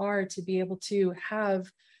you are to be able to have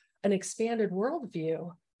an expanded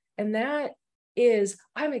worldview. And that is,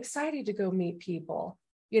 I'm excited to go meet people,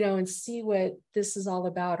 and see what this is all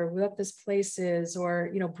about, or what this place is, or,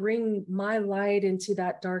 bring my light into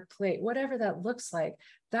that dark place, whatever that looks like.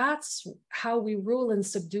 That's how we rule and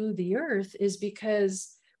subdue the earth, is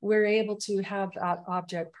because we're able to have that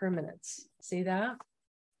object permanence. See that?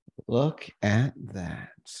 Look at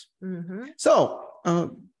that. Mm-hmm. So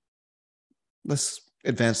let's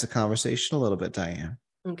advance the conversation a little bit, Dianne.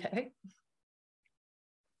 Okay.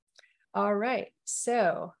 All right.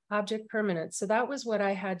 So object permanence. So that was what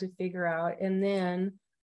I had to figure out. And then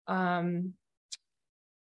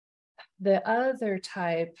the other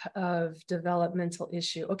type of developmental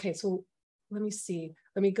issue. Okay, so let me see.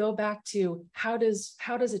 Let me go back to how does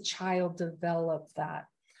a child develop that?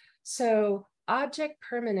 So object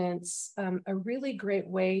permanence, a really great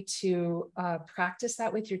way to practice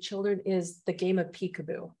that with your children is the game of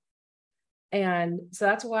peekaboo. And so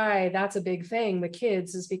that's why that's a big thing with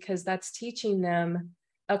kids, is because that's teaching them,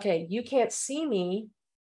 okay, you can't see me,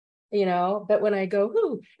 but when I go,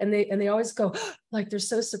 whoo, and they always go, like they're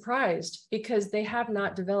so surprised because they have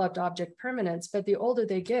not developed object permanence. But the older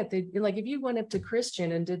they get, they like, if you went up to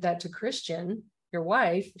Christian and did that to Christian, your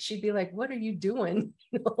wife, she'd be like, what are you doing?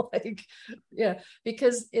 Yeah,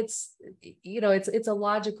 because it's a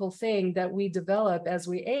logical thing that we develop as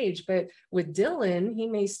we age. But with Dylan, he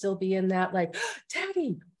may still be in that, like,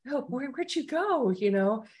 Daddy, oh, where'd you go?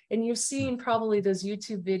 And you've seen probably those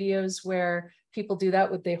YouTube videos where people do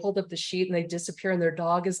that, with they hold up the sheet and they disappear and their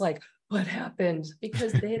dog is like, what happened?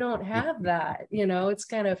 Because they don't have that. It's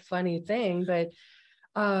kind of a funny thing, but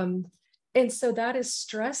and so that is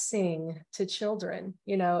stressing to children,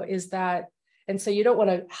 is that. And so you don't want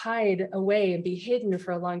to hide away and be hidden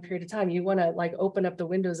for a long period of time. You want to like open up the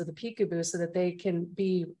windows of the peekaboo so that they can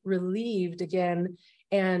be relieved again.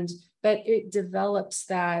 But it develops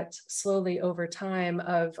that slowly over time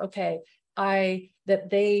of, okay, that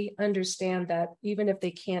they understand that even if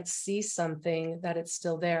they can't see something, that it's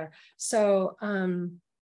still there. So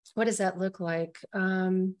what does that look like?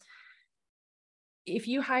 If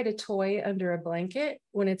you hide a toy under a blanket,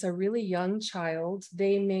 when it's a really young child,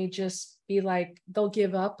 they may just be like, they'll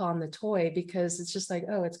give up on the toy because it's just like,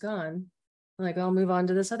 oh, it's gone. Like, I'll move on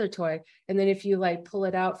to this other toy. And then if you like pull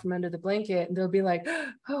it out from under the blanket, they'll be like,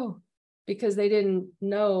 oh, because they didn't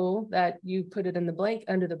know that you put it in the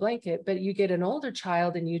under the blanket. But you get an older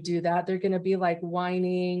child and you do that, they're going to be like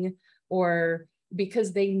whining, or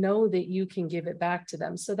because they know that you can give it back to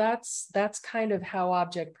them. So that's kind of how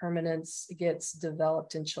object permanence gets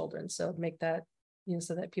developed in children. So make that,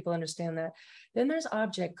 so that people understand that. Then there's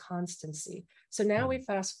object constancy. So now we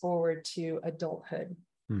fast forward to adulthood.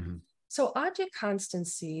 Mm-hmm. So object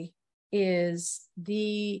constancy is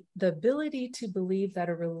the ability to believe that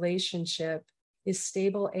a relationship is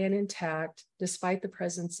stable and intact despite the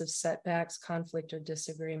presence of setbacks, conflict, or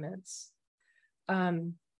disagreements.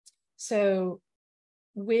 So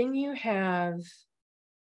when you have,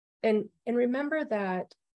 and remember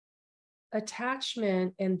that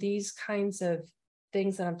attachment and these kinds of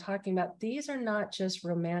things that I'm talking about, these are not just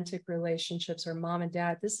romantic relationships or mom and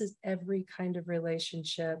dad. This is every kind of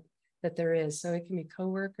relationship that there is. So it can be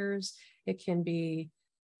coworkers, it can be,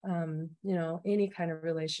 any kind of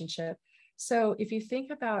relationship. So if you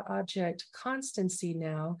think about object constancy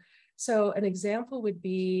now, so an example would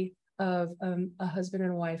be of a husband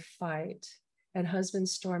and wife fight, and husband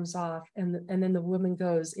storms off, and then the woman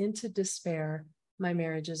goes into despair, my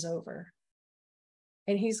marriage is over.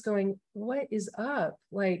 And he's going, what is up?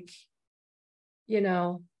 Like,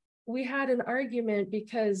 we had an argument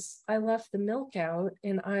because I left the milk out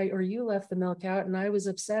or you left the milk out, and I was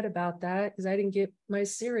upset about that because I didn't get my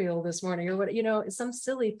cereal this morning, or what, it's some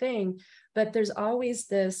silly thing. But there's always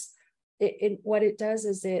this, what it does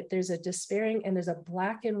is there's a despairing and there's a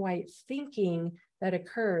black and white thinking that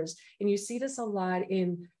occurs. And you see this a lot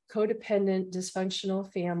in codependent, dysfunctional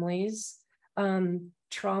families,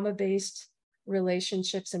 trauma-based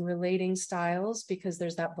relationships and relating styles, because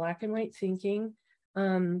there's that black and white thinking.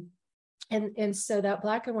 And so that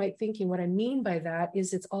black and white thinking, what I mean by that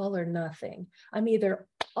is it's all or nothing. I'm either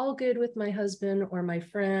all good with my husband or my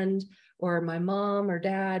friend or my mom or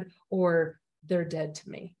dad, or they're dead to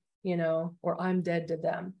me, or I'm dead to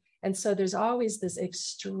them. And so there's always this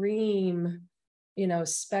extreme,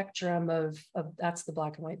 spectrum of that's the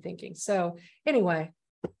black and white thinking. So anyway,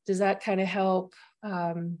 does that kind of help?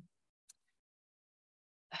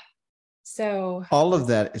 So all of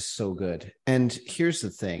that is so good. And here's the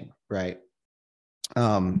thing, right?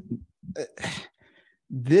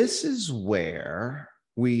 This is where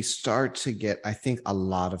we start to get, I think, a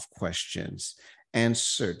lot of questions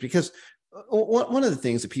answered, because one of the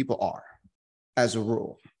things that people are, as a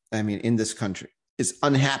rule, I mean, in this country, is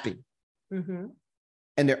unhappy. mm-hmm.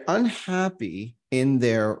 And they're unhappy in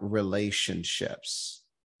their relationships.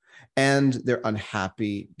 And they're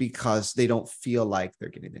unhappy because they don't feel like they're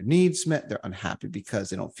getting their needs met. They're unhappy because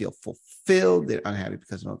they don't feel fulfilled. They're unhappy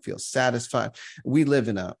because they don't feel satisfied. We live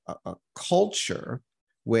in a culture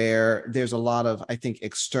where there's a lot of, I think,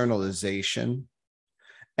 externalization.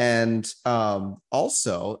 And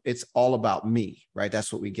also, it's all about me, right?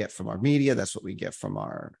 That's what we get from our media. That's what we get from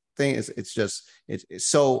our thing.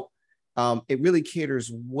 It really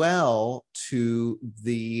caters well to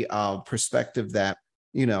the perspective that,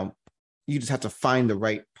 you just have to find the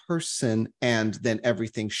right person and then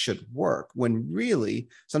everything should work. When really,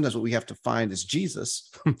 sometimes what we have to find is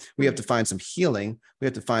Jesus. We have to find some healing. We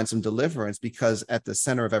have to find some deliverance, because at the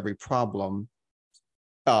center of every problem,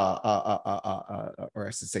 or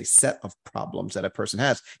I should say set of problems that a person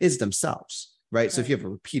has, is themselves, right? So if you have a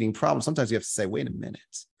repeating problem, sometimes you have to say, wait a minute.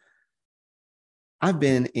 I've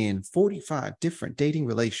been in 45 different dating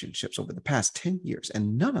relationships over the past 10 years,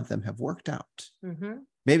 and none of them have worked out. Mm-hmm.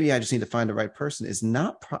 Maybe I just need to find the right person is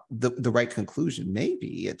not the right conclusion.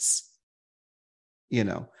 Maybe it's,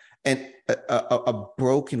 and a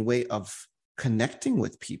broken way of connecting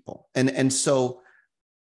with people. And so,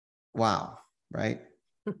 wow, right?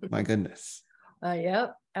 My goodness.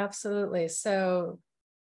 Yep, absolutely. So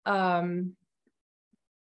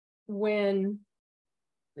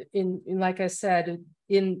like I said,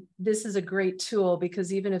 this is a great tool,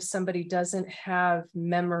 because even if somebody doesn't have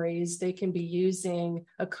memories, they can be using,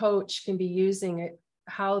 a coach can be using it,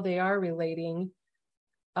 how they are relating,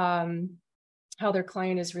 how their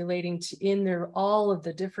client is relating to in all of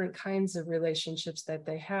the different kinds of relationships that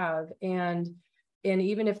they have. And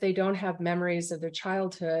even if they don't have memories of their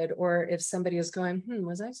childhood, or if somebody is going,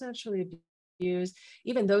 was I sexually abused?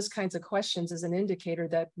 Even those kinds of questions is an indicator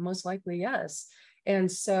that most likely yes.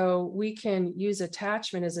 And so we can use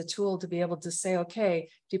attachment as a tool to be able to say, okay,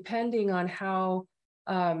 depending on how,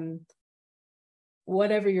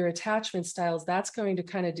 whatever your attachment styles, that's going to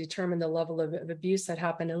kind of determine the level of abuse that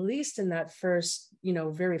happened, at least in that first,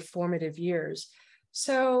 very formative years.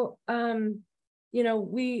 So,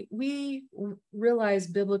 we realize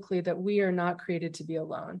biblically that we are not created to be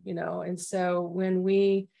alone, and so when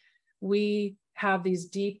we have these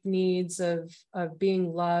deep needs of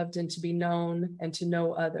being loved and to be known and to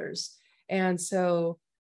know others. And so,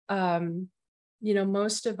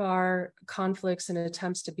 most of our conflicts and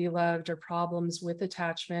attempts to be loved are problems with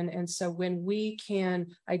attachment. And so when we can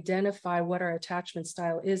identify what our attachment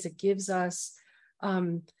style is, it gives us,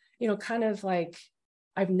 kind of like,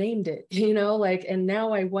 I've named it, and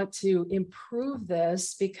now I want to improve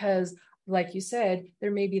this, because like you said, there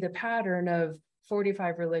may be the pattern of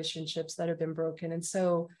 45 relationships that have been broken. And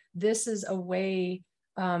so this is a way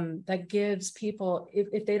that gives people,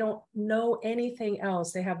 if they don't know anything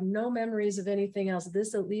else, they have no memories of anything else,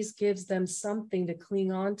 this at least gives them something to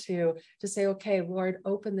cling on to say, okay, Lord,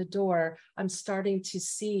 open the door. I'm starting to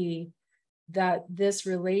see that this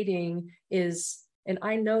relating is, and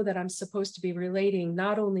I know that I'm supposed to be relating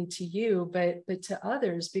not only to you, but to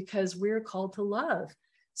others, because we're called to love.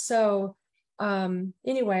 So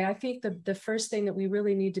anyway, I think the first thing that we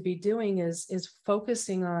really need to be doing is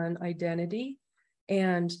focusing on identity.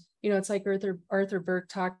 And, it's like Arthur Burke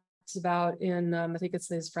talks about in, I think it's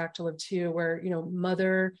this fractal of two, where,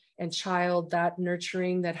 mother and child, that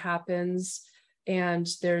nurturing that happens. And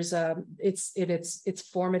there's it's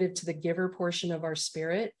formative to the giver portion of our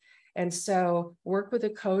spirit. And so work with a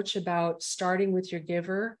coach about starting with your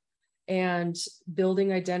giver and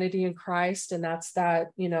building identity in Christ. And that's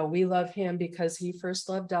that, we love him because he first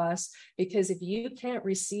loved us. Because if you can't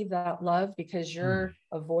receive that love because you're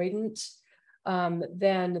avoidant,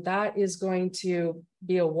 then that is going to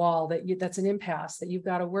be a wall that's an impasse that you've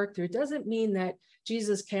got to work through. It doesn't mean that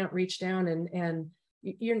Jesus can't reach down and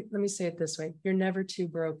let me say it this way. You're never too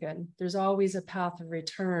broken. There's always a path of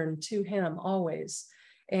return to him, always.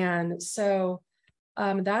 And so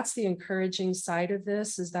that's the encouraging side of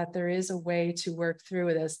this, is that there is a way to work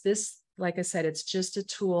through this. This, like I said, it's just a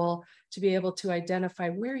tool to be able to identify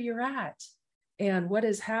where you're at and what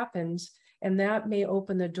has happened. And that may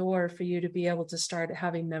open the door for you to be able to start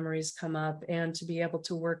having memories come up and to be able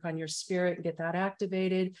to work on your spirit and get that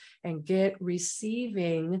activated and get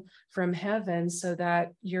receiving from heaven so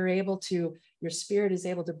that you're able to, your spirit is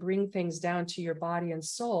able to bring things down to your body and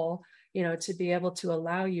soul, you know, to be able to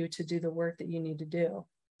allow you to do the work that you need to do.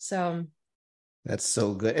 So that's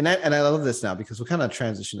so good. And I love this now because we're kind of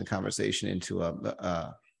transitioning the conversation into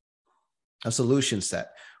a solution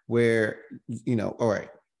set where, you know, all right,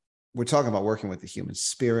 we're talking about working with the human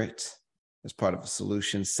spirit as part of a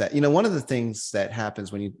solution set. You know, one of the things that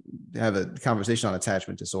happens when you have a conversation on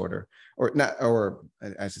attachment disorder, or not, or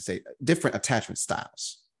I should say different attachment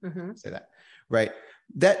styles, say that, right?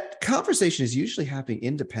 That conversation is usually happening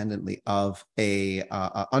independently of a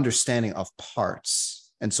understanding of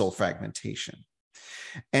parts and soul fragmentation.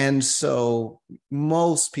 And so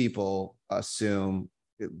most people assume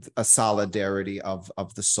a solidarity of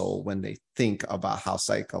the soul when they think about how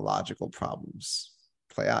psychological problems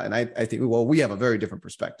play out. And I think, well, we have a very different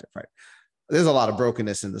perspective, right? There's a lot of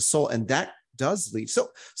brokenness in the soul, and that does lead.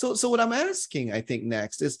 So what I'm asking, I think,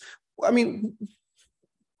 next is, I mean,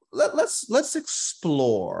 let's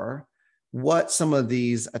explore what some of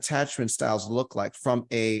these attachment styles look like from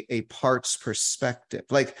a parts perspective.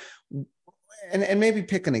 Like, and maybe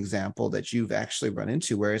pick an example that you've actually run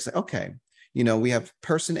into where it's like, okay, you know, we have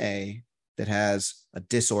person A that has a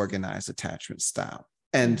disorganized attachment style.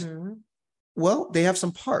 And well, they have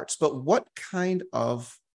some parts, but what kind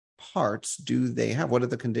of parts do they have? What are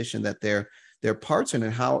the condition that their parts are in,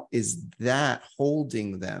 and how is that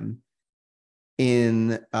holding them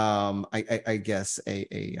in, I guess,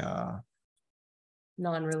 a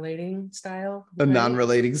non-relating style, a right?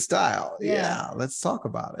 non-relating style. Yeah, Let's talk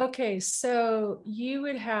about it. Okay, so you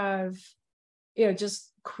would have, you know, just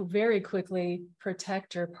very quickly,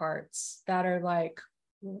 protector parts that are like,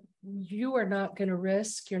 you are not going to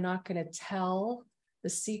risk, you're not going to tell the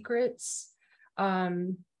secrets.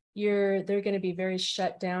 They're going to be very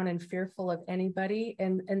shut down and fearful of anybody.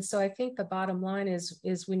 And so I think the bottom line is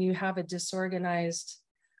when you have a disorganized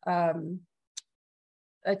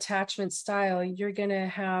attachment style, you're going to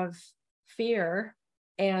have fear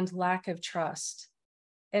and lack of trust.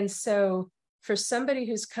 And so for somebody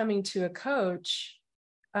who's coming to a coach,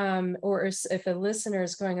 or if a listener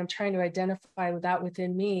is going, I'm trying to identify that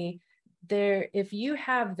within me, if you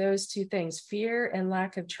have those two things, fear and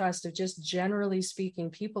lack of trust of just generally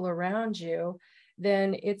speaking people around you,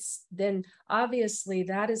 then obviously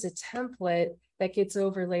that is a template that gets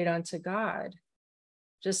overlaid onto God.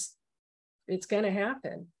 Just, it's going to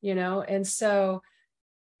happen, you know? And so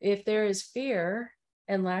if there is fear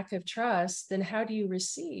and lack of trust, then how do you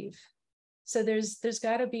receive? So there's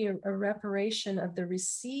got to be a reparation of the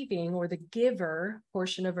receiving or the giver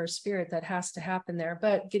portion of our spirit that has to happen there.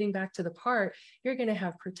 But getting back to the part, you're going to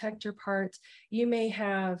have protector parts. You may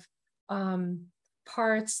have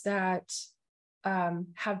parts that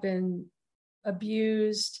have been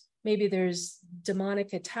abused. Maybe there's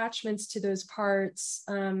demonic attachments to those parts.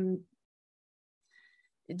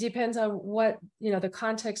 It depends on what, you know, the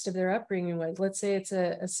context of their upbringing was. Let's say it's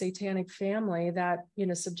a satanic family that, you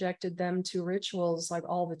know, subjected them to rituals like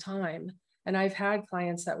all the time. And I've had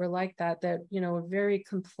clients that were like that, you know, very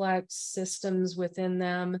complex systems within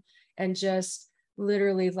them, and just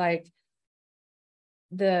literally like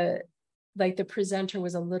the presenter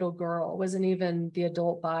was a little girl, wasn't even the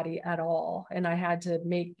adult body at all. And I had to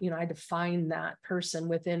I had to find that person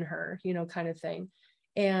within her, you know, kind of thing.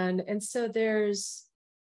 And so there's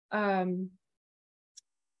going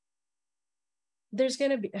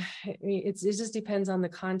to be, I mean, it just depends on the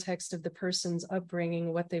context of the person's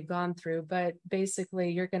upbringing, what they've gone through. But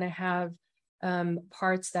basically, you're going to have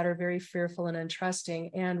parts that are very fearful and untrusting.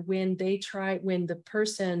 And when the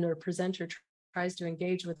person or presenter tries to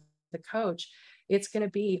engage with the coach, it's going to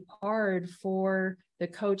be hard for the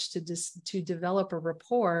coach to develop a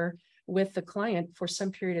rapport with the client for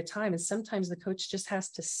some period of time. And sometimes the coach just has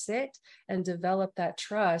to sit and develop that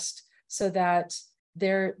trust so that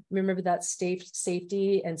remember that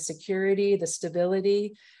safety and security, the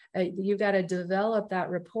stability. You've got to develop that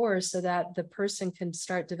rapport so that the person can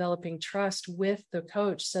start developing trust with the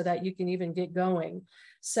coach so that you can even get going.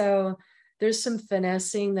 So there's some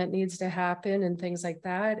finessing that needs to happen and things like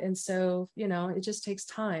that. And so, you know, it just takes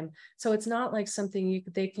time. So it's not like something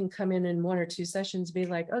they can come in 1 or 2 sessions, be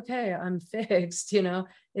like, okay, I'm fixed. You know,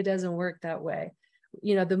 it doesn't work that way.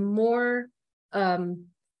 You know, the more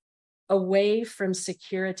away from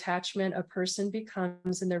secure attachment a person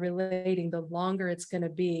becomes and they're relating, the longer it's going to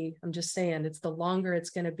be. I'm just saying, it's the longer it's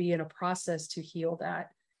going to be in a process to heal that,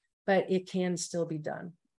 but it can still be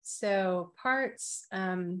done. So parts,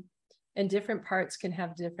 And different parts can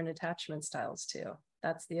have different attachment styles too.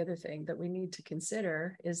 That's the other thing that we need to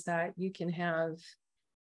consider, is that you can have,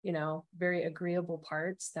 you know, very agreeable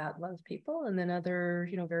parts that love people, and then other,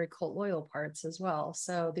 you know, very cult loyal parts as well.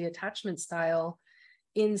 So the attachment style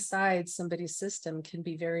inside somebody's system can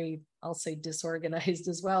be very, I'll say, disorganized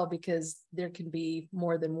as well, because there can be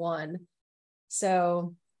more than one.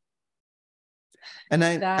 So And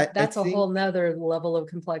that's I a think, whole nother level of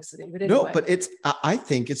complexity. But no, anyway. but I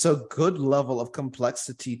think it's a good level of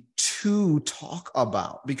complexity to talk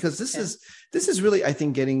about, because this is really, I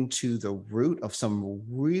think, getting to the root of some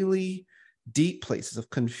really deep places of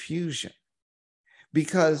confusion,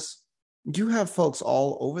 because you have folks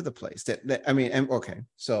all over the place that I mean, and okay,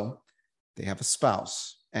 so they have a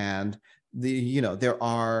spouse, and there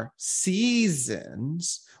are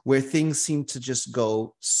seasons where things seem to just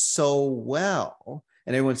go so well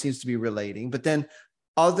and everyone seems to be relating, but then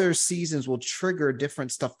other seasons will trigger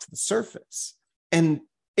different stuff to the surface, and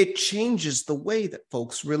it changes the way that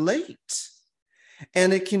folks relate,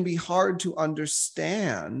 and it can be hard to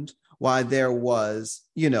understand why there was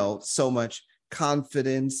so much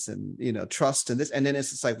confidence and trust in this, and then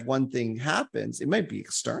it's just like one thing happens, it might be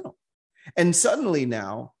external, and suddenly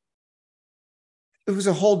now it was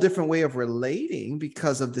a whole different way of relating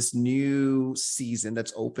because of this new season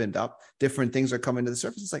that's opened up. Different things are coming to the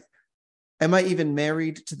surface. It's like, am I even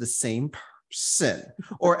married to the same person?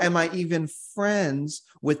 Or am I even friends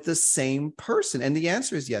with the same person? And the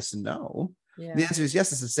answer is yes and no. Yeah. The answer is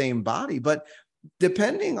yes, it's the same body. But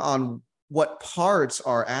depending on what parts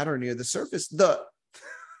are at or near the surface, the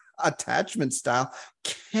attachment style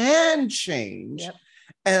can change. Yep.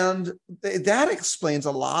 And that explains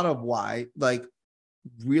a lot of why, like,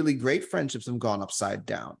 really great friendships have gone upside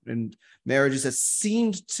down, and marriages that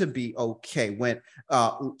seemed to be okay went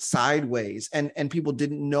sideways, and people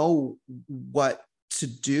didn't know what to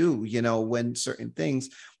do, when certain things,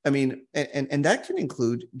 I mean, and that can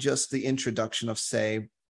include just the introduction of, say,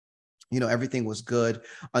 everything was good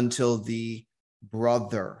until the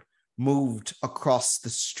brother moved across the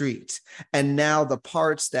street, and now the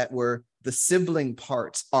parts that were the sibling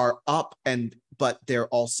parts are up, but they're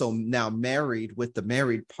also now married with the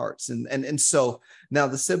married parts, and so now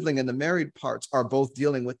the sibling and the married parts are both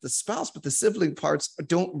dealing with the spouse, but the sibling parts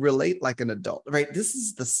don't relate like an adult, right? This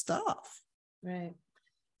is the stuff, right?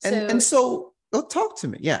 So talk to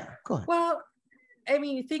me. Yeah, go ahead. Well, I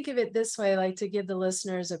mean, think of it this way, like, to give the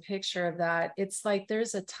listeners a picture of that. It's like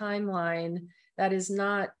there's a timeline that is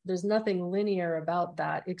not, there's nothing linear about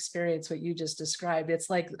that experience, what you just described. It's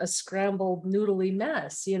like a scrambled noodly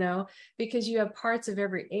mess, because you have parts of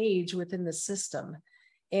every age within the system.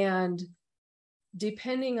 And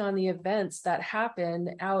depending on the events that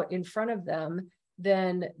happen out in front of them,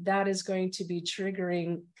 then that is going to be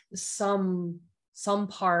triggering some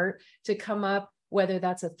part to come up, whether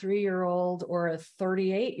that's a 3-year-old or a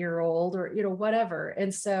 38-year-old or, whatever.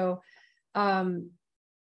 And so,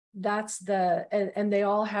 that's and they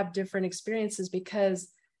all have different experiences, because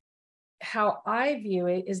how I view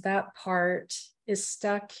it is that part is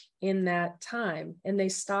stuck in that time and they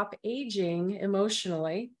stop aging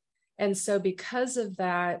emotionally. And so because of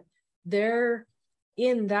that, they're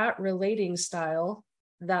in that relating style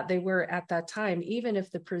that they were at that time, even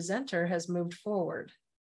if the presenter has moved forward,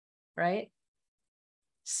 right?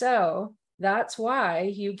 So that's why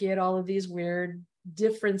you get all of these weird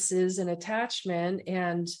differences in attachment.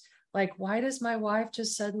 And like, why does my wife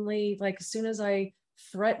just suddenly, like, as soon as I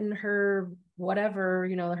threaten her, whatever,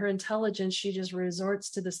 her intelligence, she just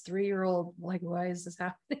resorts to this 3-year-old, like, why is this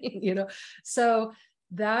happening? So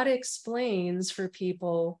that explains for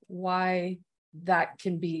people why that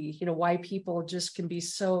can be, why people just can be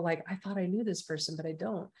so like, I thought I knew this person, but I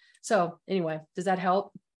don't. So anyway, does that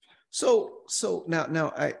help? So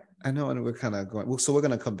now I know, and we're kind of going, so we're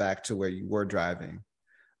going to come back to where you were driving.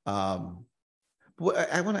 But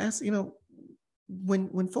I want to ask,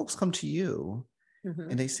 when folks come to you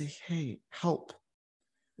and they say, hey, help,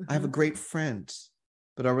 I have a great friend,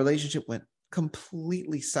 but our relationship went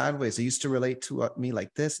completely sideways. They used to relate to me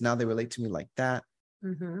like this. Now they relate to me like that.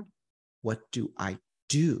 What do I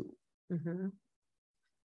do?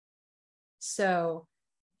 So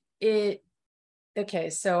okay,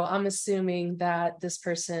 so I'm assuming that this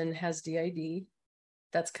person has DID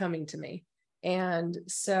that's coming to me. And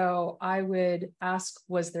so I would ask,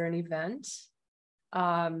 was there an event?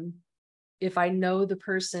 If I know the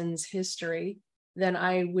person's history, then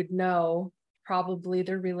I would know probably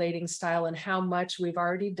their relating style and how much we've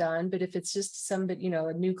already done. But if it's just somebody,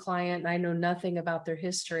 a new client, and I know nothing about their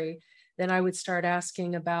history, then I would start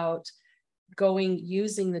asking about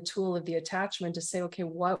using the tool of the attachment to say, okay,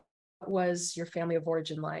 what was your family of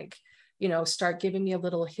origin like? start giving me a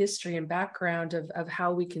little history and background of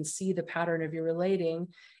how we can see the pattern of your relating.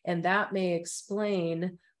 And that may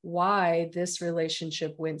explain why this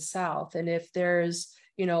relationship went south. And if there's,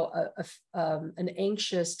 an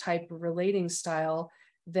anxious type of relating style,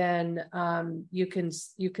 then you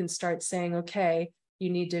can start saying, okay, you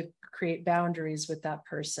need to create boundaries with that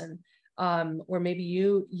person. Or maybe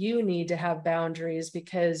you need to have boundaries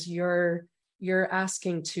because you're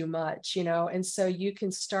asking too much, and so you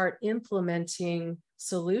can start implementing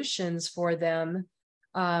solutions for them.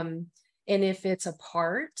 And if it's a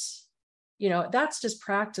part, that's just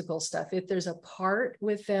practical stuff. If there's a part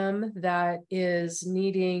with them that is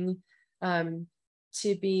needing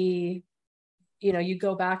to be, you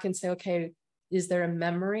go back and say, okay, is there a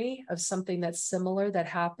memory of something that's similar that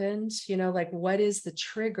happened? Like what is the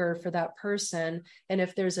trigger for that person? And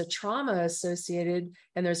if there's a trauma associated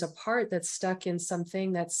and there's a part that's stuck in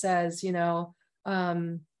something that says,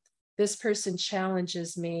 this person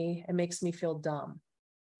challenges me and makes me feel dumb.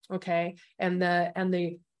 Okay. And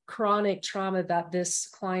the chronic trauma that this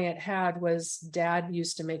client had was dad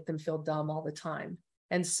used to make them feel dumb all the time.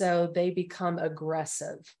 And so they become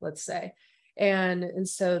aggressive, let's say. And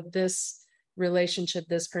so this relationship,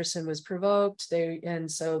 this person was provoked,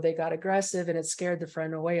 and so they got aggressive and it scared the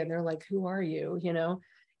friend away, and they're like, who are you?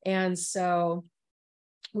 And so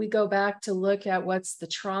we go back to look at what's the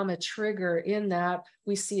trauma trigger in that.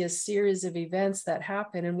 We see a series of events that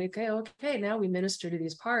happen, and we go, okay, now we minister to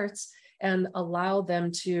these parts and allow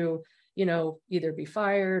them to, either be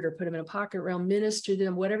fired or put them in a pocket realm, minister to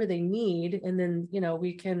them, whatever they need. And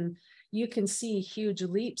then, you can see huge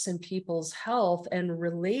leaps in people's health and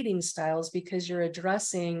relating styles because you're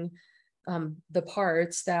addressing the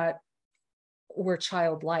parts that were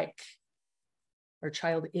childlike or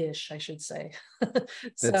childish, I should say.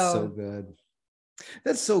 That's so good.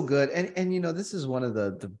 That's so good. And this is one of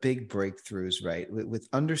the big breakthroughs, right? With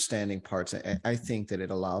understanding parts. I think that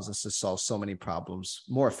it allows us to solve so many problems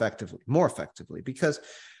more effectively, because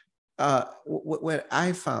what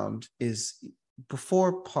I found is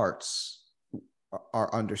before parts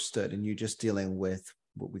are understood and you're just dealing with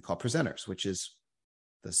what we call presenters, which is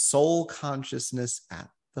the soul consciousness at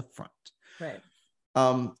the front. Right.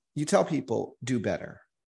 You tell people do better.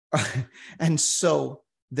 And so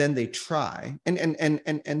then they try,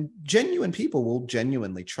 and genuine people will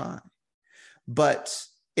genuinely try, but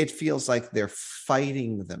it feels like they're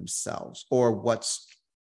fighting themselves, or let's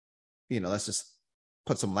just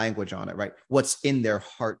put some language on it, right? What's in their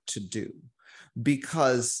heart to do,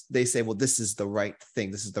 because they say, well, this is the right thing.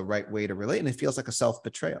 This is the right way to relate. And it feels like a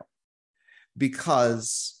self-betrayal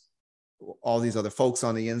because all these other folks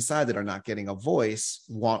on the inside that are not getting a voice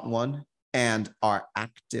want one and are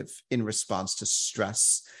active in response to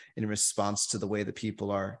stress, in response to the way that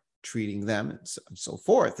people are treating them, and so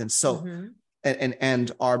forth. And so,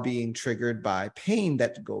 and are being triggered by pain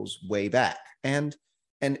that goes way back. And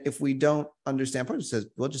if we don't understand, person says,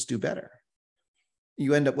 we'll just do better.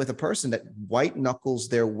 You end up with a person that white knuckles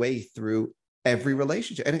their way through every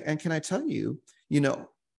relationship. And can I tell you,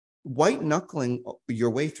 white knuckling your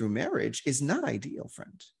way through marriage is not ideal,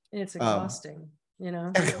 friend. It's exhausting,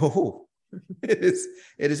 Oh, it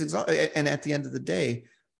is exhausting. And at the end of the day,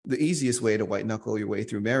 the easiest way to white knuckle your way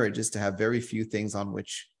through marriage is to have very few things on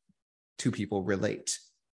which two people relate,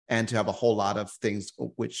 and to have a whole lot of things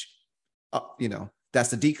which,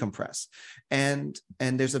 that's to decompress. And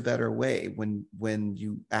there's a better way when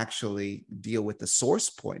you actually deal with the source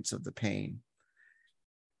points of the pain.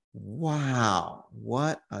 Wow,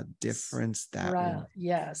 what a difference that right.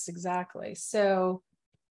 Yes, exactly. So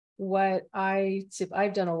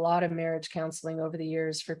I've done a lot of marriage counseling over the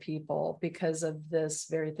years for people because of this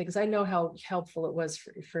very thing, because I know how helpful it was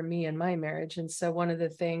for me in my marriage. And so one of the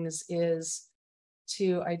things is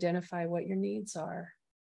to identify what your needs are.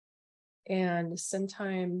 And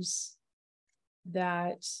sometimes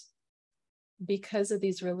that, because of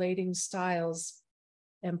these relating styles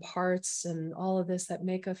and parts and all of this that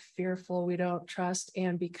make us fearful, we don't trust,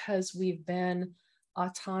 and because we've been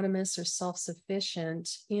autonomous or self-sufficient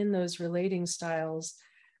in those relating styles,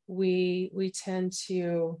 we tend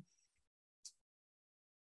to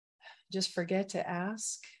just forget to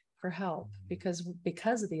ask for help because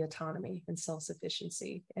of the autonomy and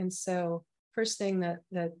self-sufficiency. And so first thing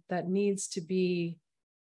that needs to be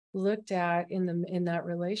looked at in that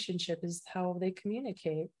relationship is how they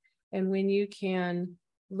communicate. And when you can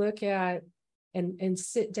look at and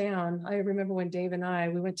sit down, I remember when Dave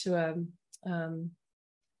and we went to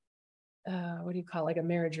what do you call it, like a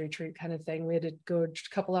marriage retreat kind of thing. We had to go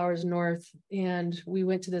a couple hours north, and we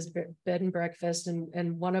went to this bed and breakfast,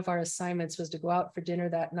 and one of our assignments was to go out for dinner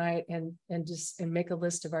that night and make a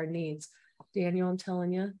list of our needs. Daniel, I'm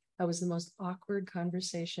telling you, that was the most awkward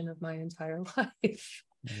conversation of my entire life.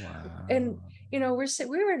 Wow. And we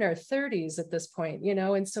were in our 30s at this point,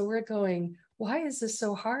 and so we're going, why is this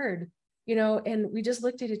so hard? And we just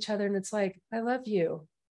looked at each other, and it's like, I love you.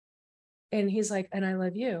 And he's like, and I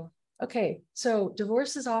love you. Okay, so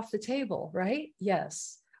divorce is off the table, right?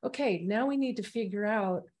 Yes. Okay, now we need to figure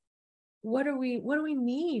out what do we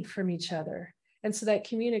need from each other. And so that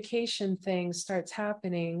communication thing starts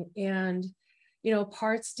happening, and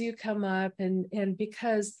parts do come up, and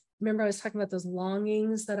because remember I was talking about those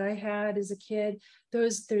longings that I had as a kid.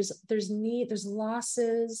 There's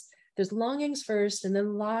losses. There's longings first, and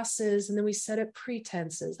then losses, and then we set up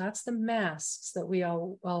pretenses. That's the masks that we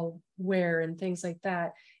all wear and things like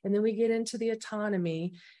that. And then we get into the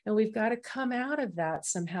autonomy, and we've got to come out of that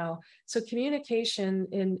somehow. So communication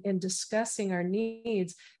in discussing our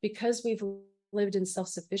needs, because we've lived in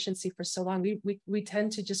self-sufficiency for so long, we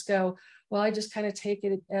tend to just go, well, I just kind of take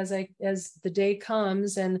it as the day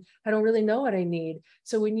comes, and I don't really know what I need.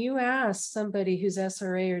 So when you ask somebody who's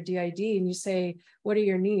SRA or DID and you say, what are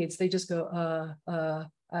your needs? They just go,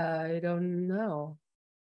 I don't know.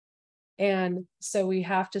 And so we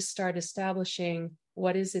have to start establishing,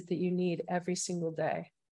 what is it that you need every single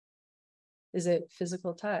day? Is it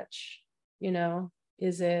physical touch?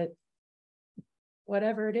 Is it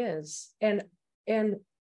whatever it is? And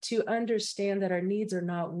to understand that our needs are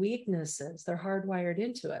not weaknesses, they're hardwired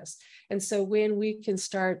into us. And so when we can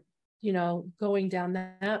start, going down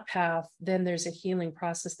that path, then there's a healing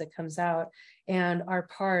process that comes out, and our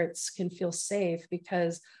parts can feel safe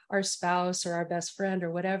because our spouse or our best friend or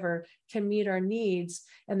whatever can meet our needs,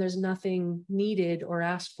 and there's nothing needed or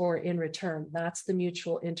asked for in return. That's the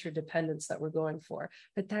mutual interdependence that we're going for.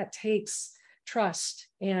 But that takes trust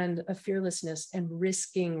and a fearlessness and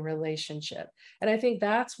risking relationship. And I think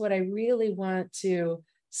that's what I really want to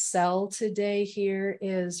sell today here,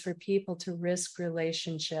 is for people to risk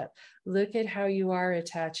relationship. Look at how you are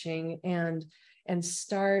attaching, and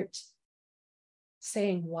start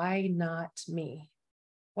saying, why not me?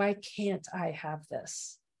 Why can't I have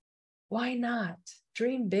this? Why not?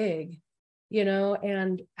 Dream big,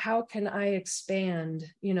 and how can I expand,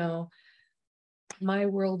 my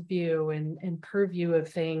worldview and purview of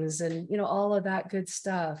things, and all of that good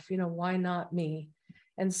stuff. Why not me?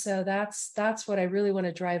 And so that's what I really want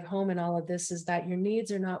to drive home in all of this, is that your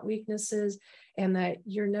needs are not weaknesses, and that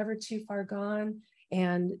you're never too far gone.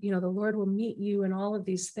 And the Lord will meet you in all of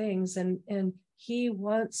these things, and he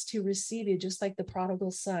wants to receive you, just like the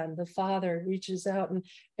prodigal son. The father reaches out and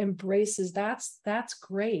embraces. That's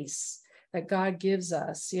grace that God gives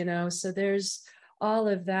us. So there's all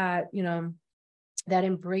of that, that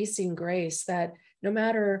embracing grace, that no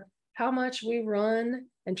matter how much we run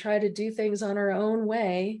and try to do things on our own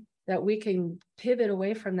way, that we can pivot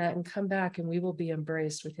away from that and come back, and we will be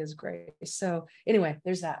embraced with his grace. So anyway,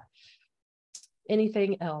 there's that.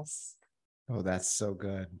 Anything else? Oh, that's so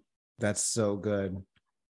good. That's so good.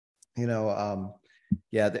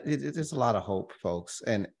 Yeah, there's a lot of hope, folks.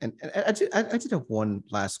 And I did have one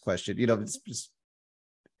last question. It's just,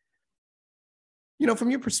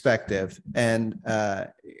 from your perspective, and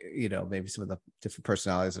maybe some of the different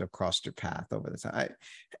personalities that have crossed your path over the time,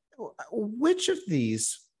 which of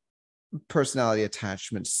these personality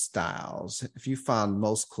attachment styles have you found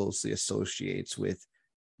most closely associates with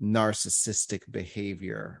narcissistic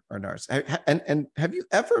behavior or and have you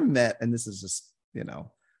ever met, and this is just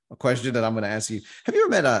a question that I'm going to ask you, have you ever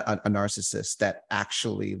met a narcissist that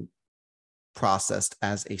actually processed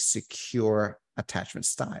as a secure attachment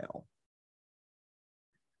style?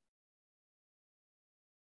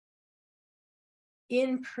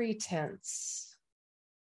 In pretense,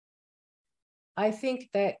 I think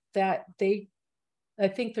that I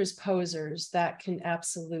think there's posers that can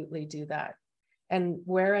absolutely do that. And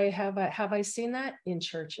where have I seen that? In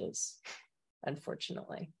churches,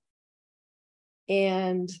 unfortunately.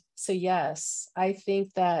 And so, yes, I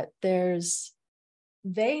think that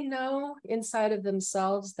they know inside of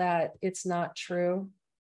themselves that it's not true,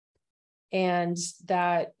 and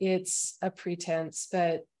that it's a pretense,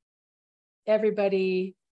 but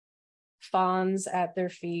everybody fawns at their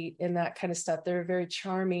feet and that kind of stuff. They're a very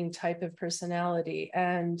charming type of personality,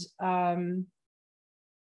 and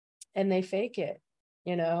they fake it,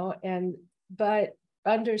 but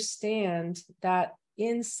understand that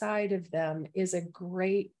inside of them is a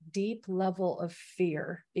great deep level of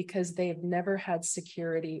fear because they've never had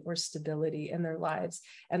security or stability in their lives.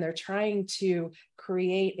 And they're trying to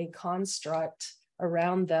create a construct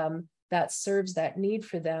around them that serves that need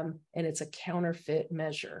for them. And it's a counterfeit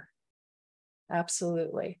measure.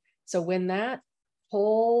 Absolutely. So when that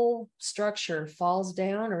whole structure falls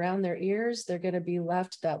down around their ears, they're going to be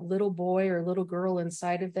left, that little boy or little girl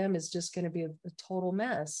inside of them is just going to be a total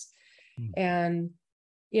mess. And,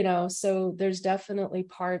 you know, so there's definitely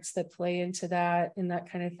parts that play into that and that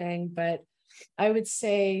kind of thing. But I would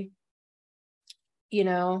say, you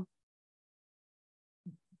know,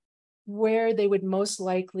 where they would most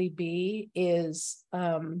likely be is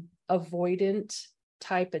avoidant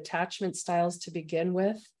type attachment styles to begin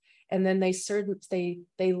with. And then they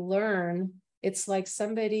learn, it's like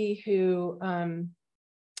somebody who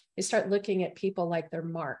they start looking at people like they're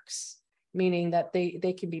marks, meaning that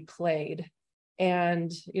they can be played. And,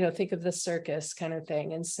 you know, think of the circus kind of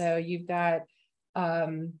thing. And so you've got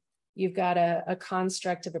a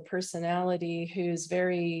construct of a personality who's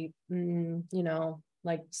very, you know,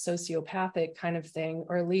 like sociopathic kind of thing,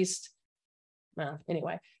 or at least, well,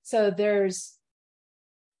 anyway, so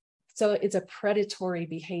it's a predatory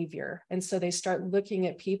behavior. And so they start looking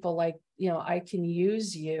at people like, you know, I can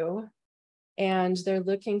use you. And they're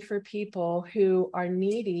looking for people who are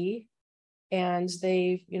needy and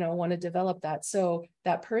they, you know, want to develop that. So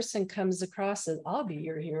that person comes across as, I'll be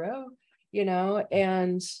your hero, you know,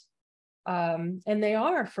 and they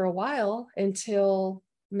are for a while until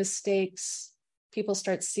people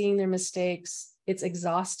start seeing their mistakes. It's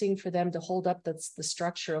exhausting for them to hold up the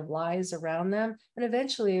structure of lies around them, and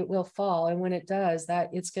eventually it will fall. And when it does, that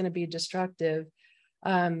it's going to be destructive.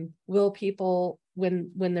 Will people,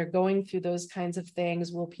 when they're going through those kinds of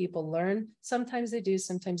things, will people learn? Sometimes they do,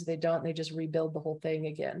 sometimes they don't. They just rebuild the whole thing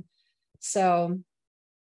again. So,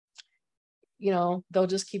 you know, they'll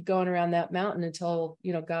just keep going around that mountain until,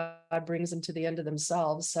 you know, God brings them to the end of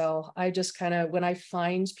themselves. So I just kind of, when I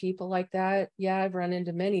find people like that, yeah, I've run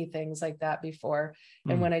into many things like that before.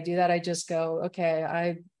 And when I do that, I just go, okay,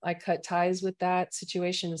 I cut ties with that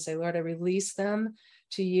situation and say, Lord, I release them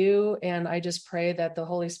to you. And I just pray that the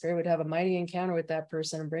Holy Spirit would have a mighty encounter with that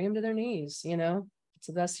person and bring them to their knees. You know, it's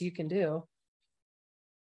the best you can do.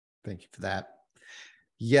 Thank you for that.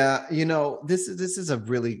 Yeah, you know, this is a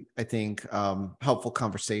really, I think, helpful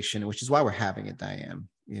conversation, which is why we're having it, Dianne.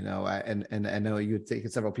 You know, and I know you've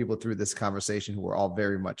taken several people through this conversation who were all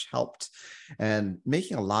very much helped and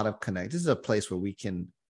making a lot of connect. This is a place where we can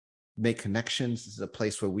make connections. This is a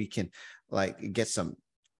place where we can like get some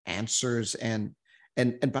answers. And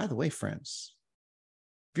by the way, friends,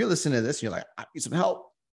 if you're listening to this and you're like, I need some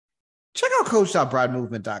help, check out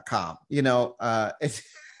coach.bridemovement.com. You know,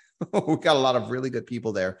 we got a lot of really good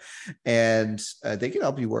people there, and they can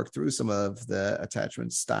help you work through some of the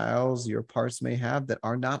attachment styles your parts may have that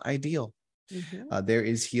are not ideal. Mm-hmm. There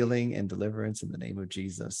is healing and deliverance in the name of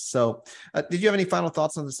Jesus. So did you have any final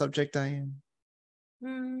thoughts on the subject, Dianne?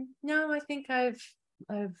 No, I think I've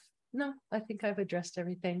addressed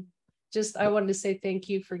everything. Just, I wanted to say thank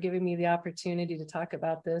you for giving me the opportunity to talk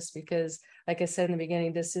about this, because like I said in the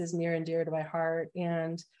beginning, this is near and dear to my heart.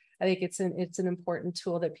 And I think it's an important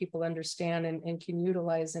tool that people understand and can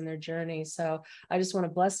utilize in their journey. So I just want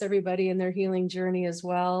to bless everybody in their healing journey as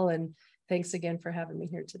well. And thanks again for having me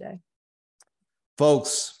here today.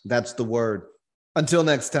 Folks, that's the word. Until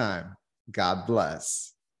next time, God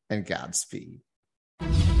bless and Godspeed.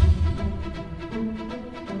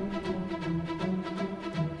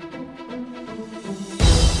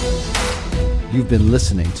 You've been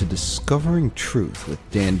listening to Discovering Truth with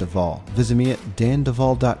Dan Duvall. Visit me at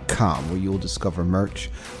danduvall.com, where you will discover merch,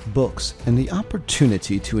 books, and the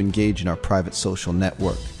opportunity to engage in our private social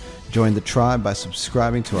network. Join the tribe by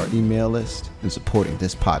subscribing to our email list and supporting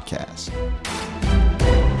this podcast.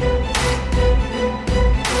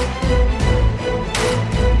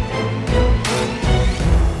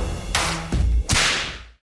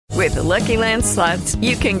 With the Lucky Land Slots,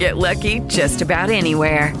 you can get lucky just about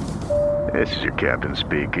anywhere. This is your captain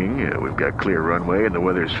speaking. We've got clear runway and the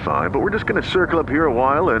weather's fine, but we're just going to circle up here a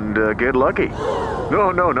while and get lucky.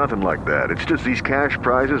 No, nothing like that. It's just these cash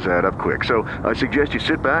prizes add up quick. So I suggest you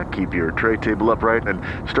sit back, keep your tray table upright, and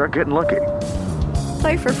start getting lucky.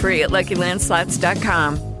 Play for free at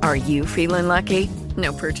LuckyLandSlots.com. Are you feeling lucky?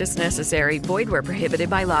 No purchase necessary. Void where prohibited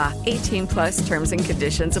by law. 18+ terms and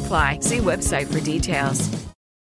conditions apply. See website for details.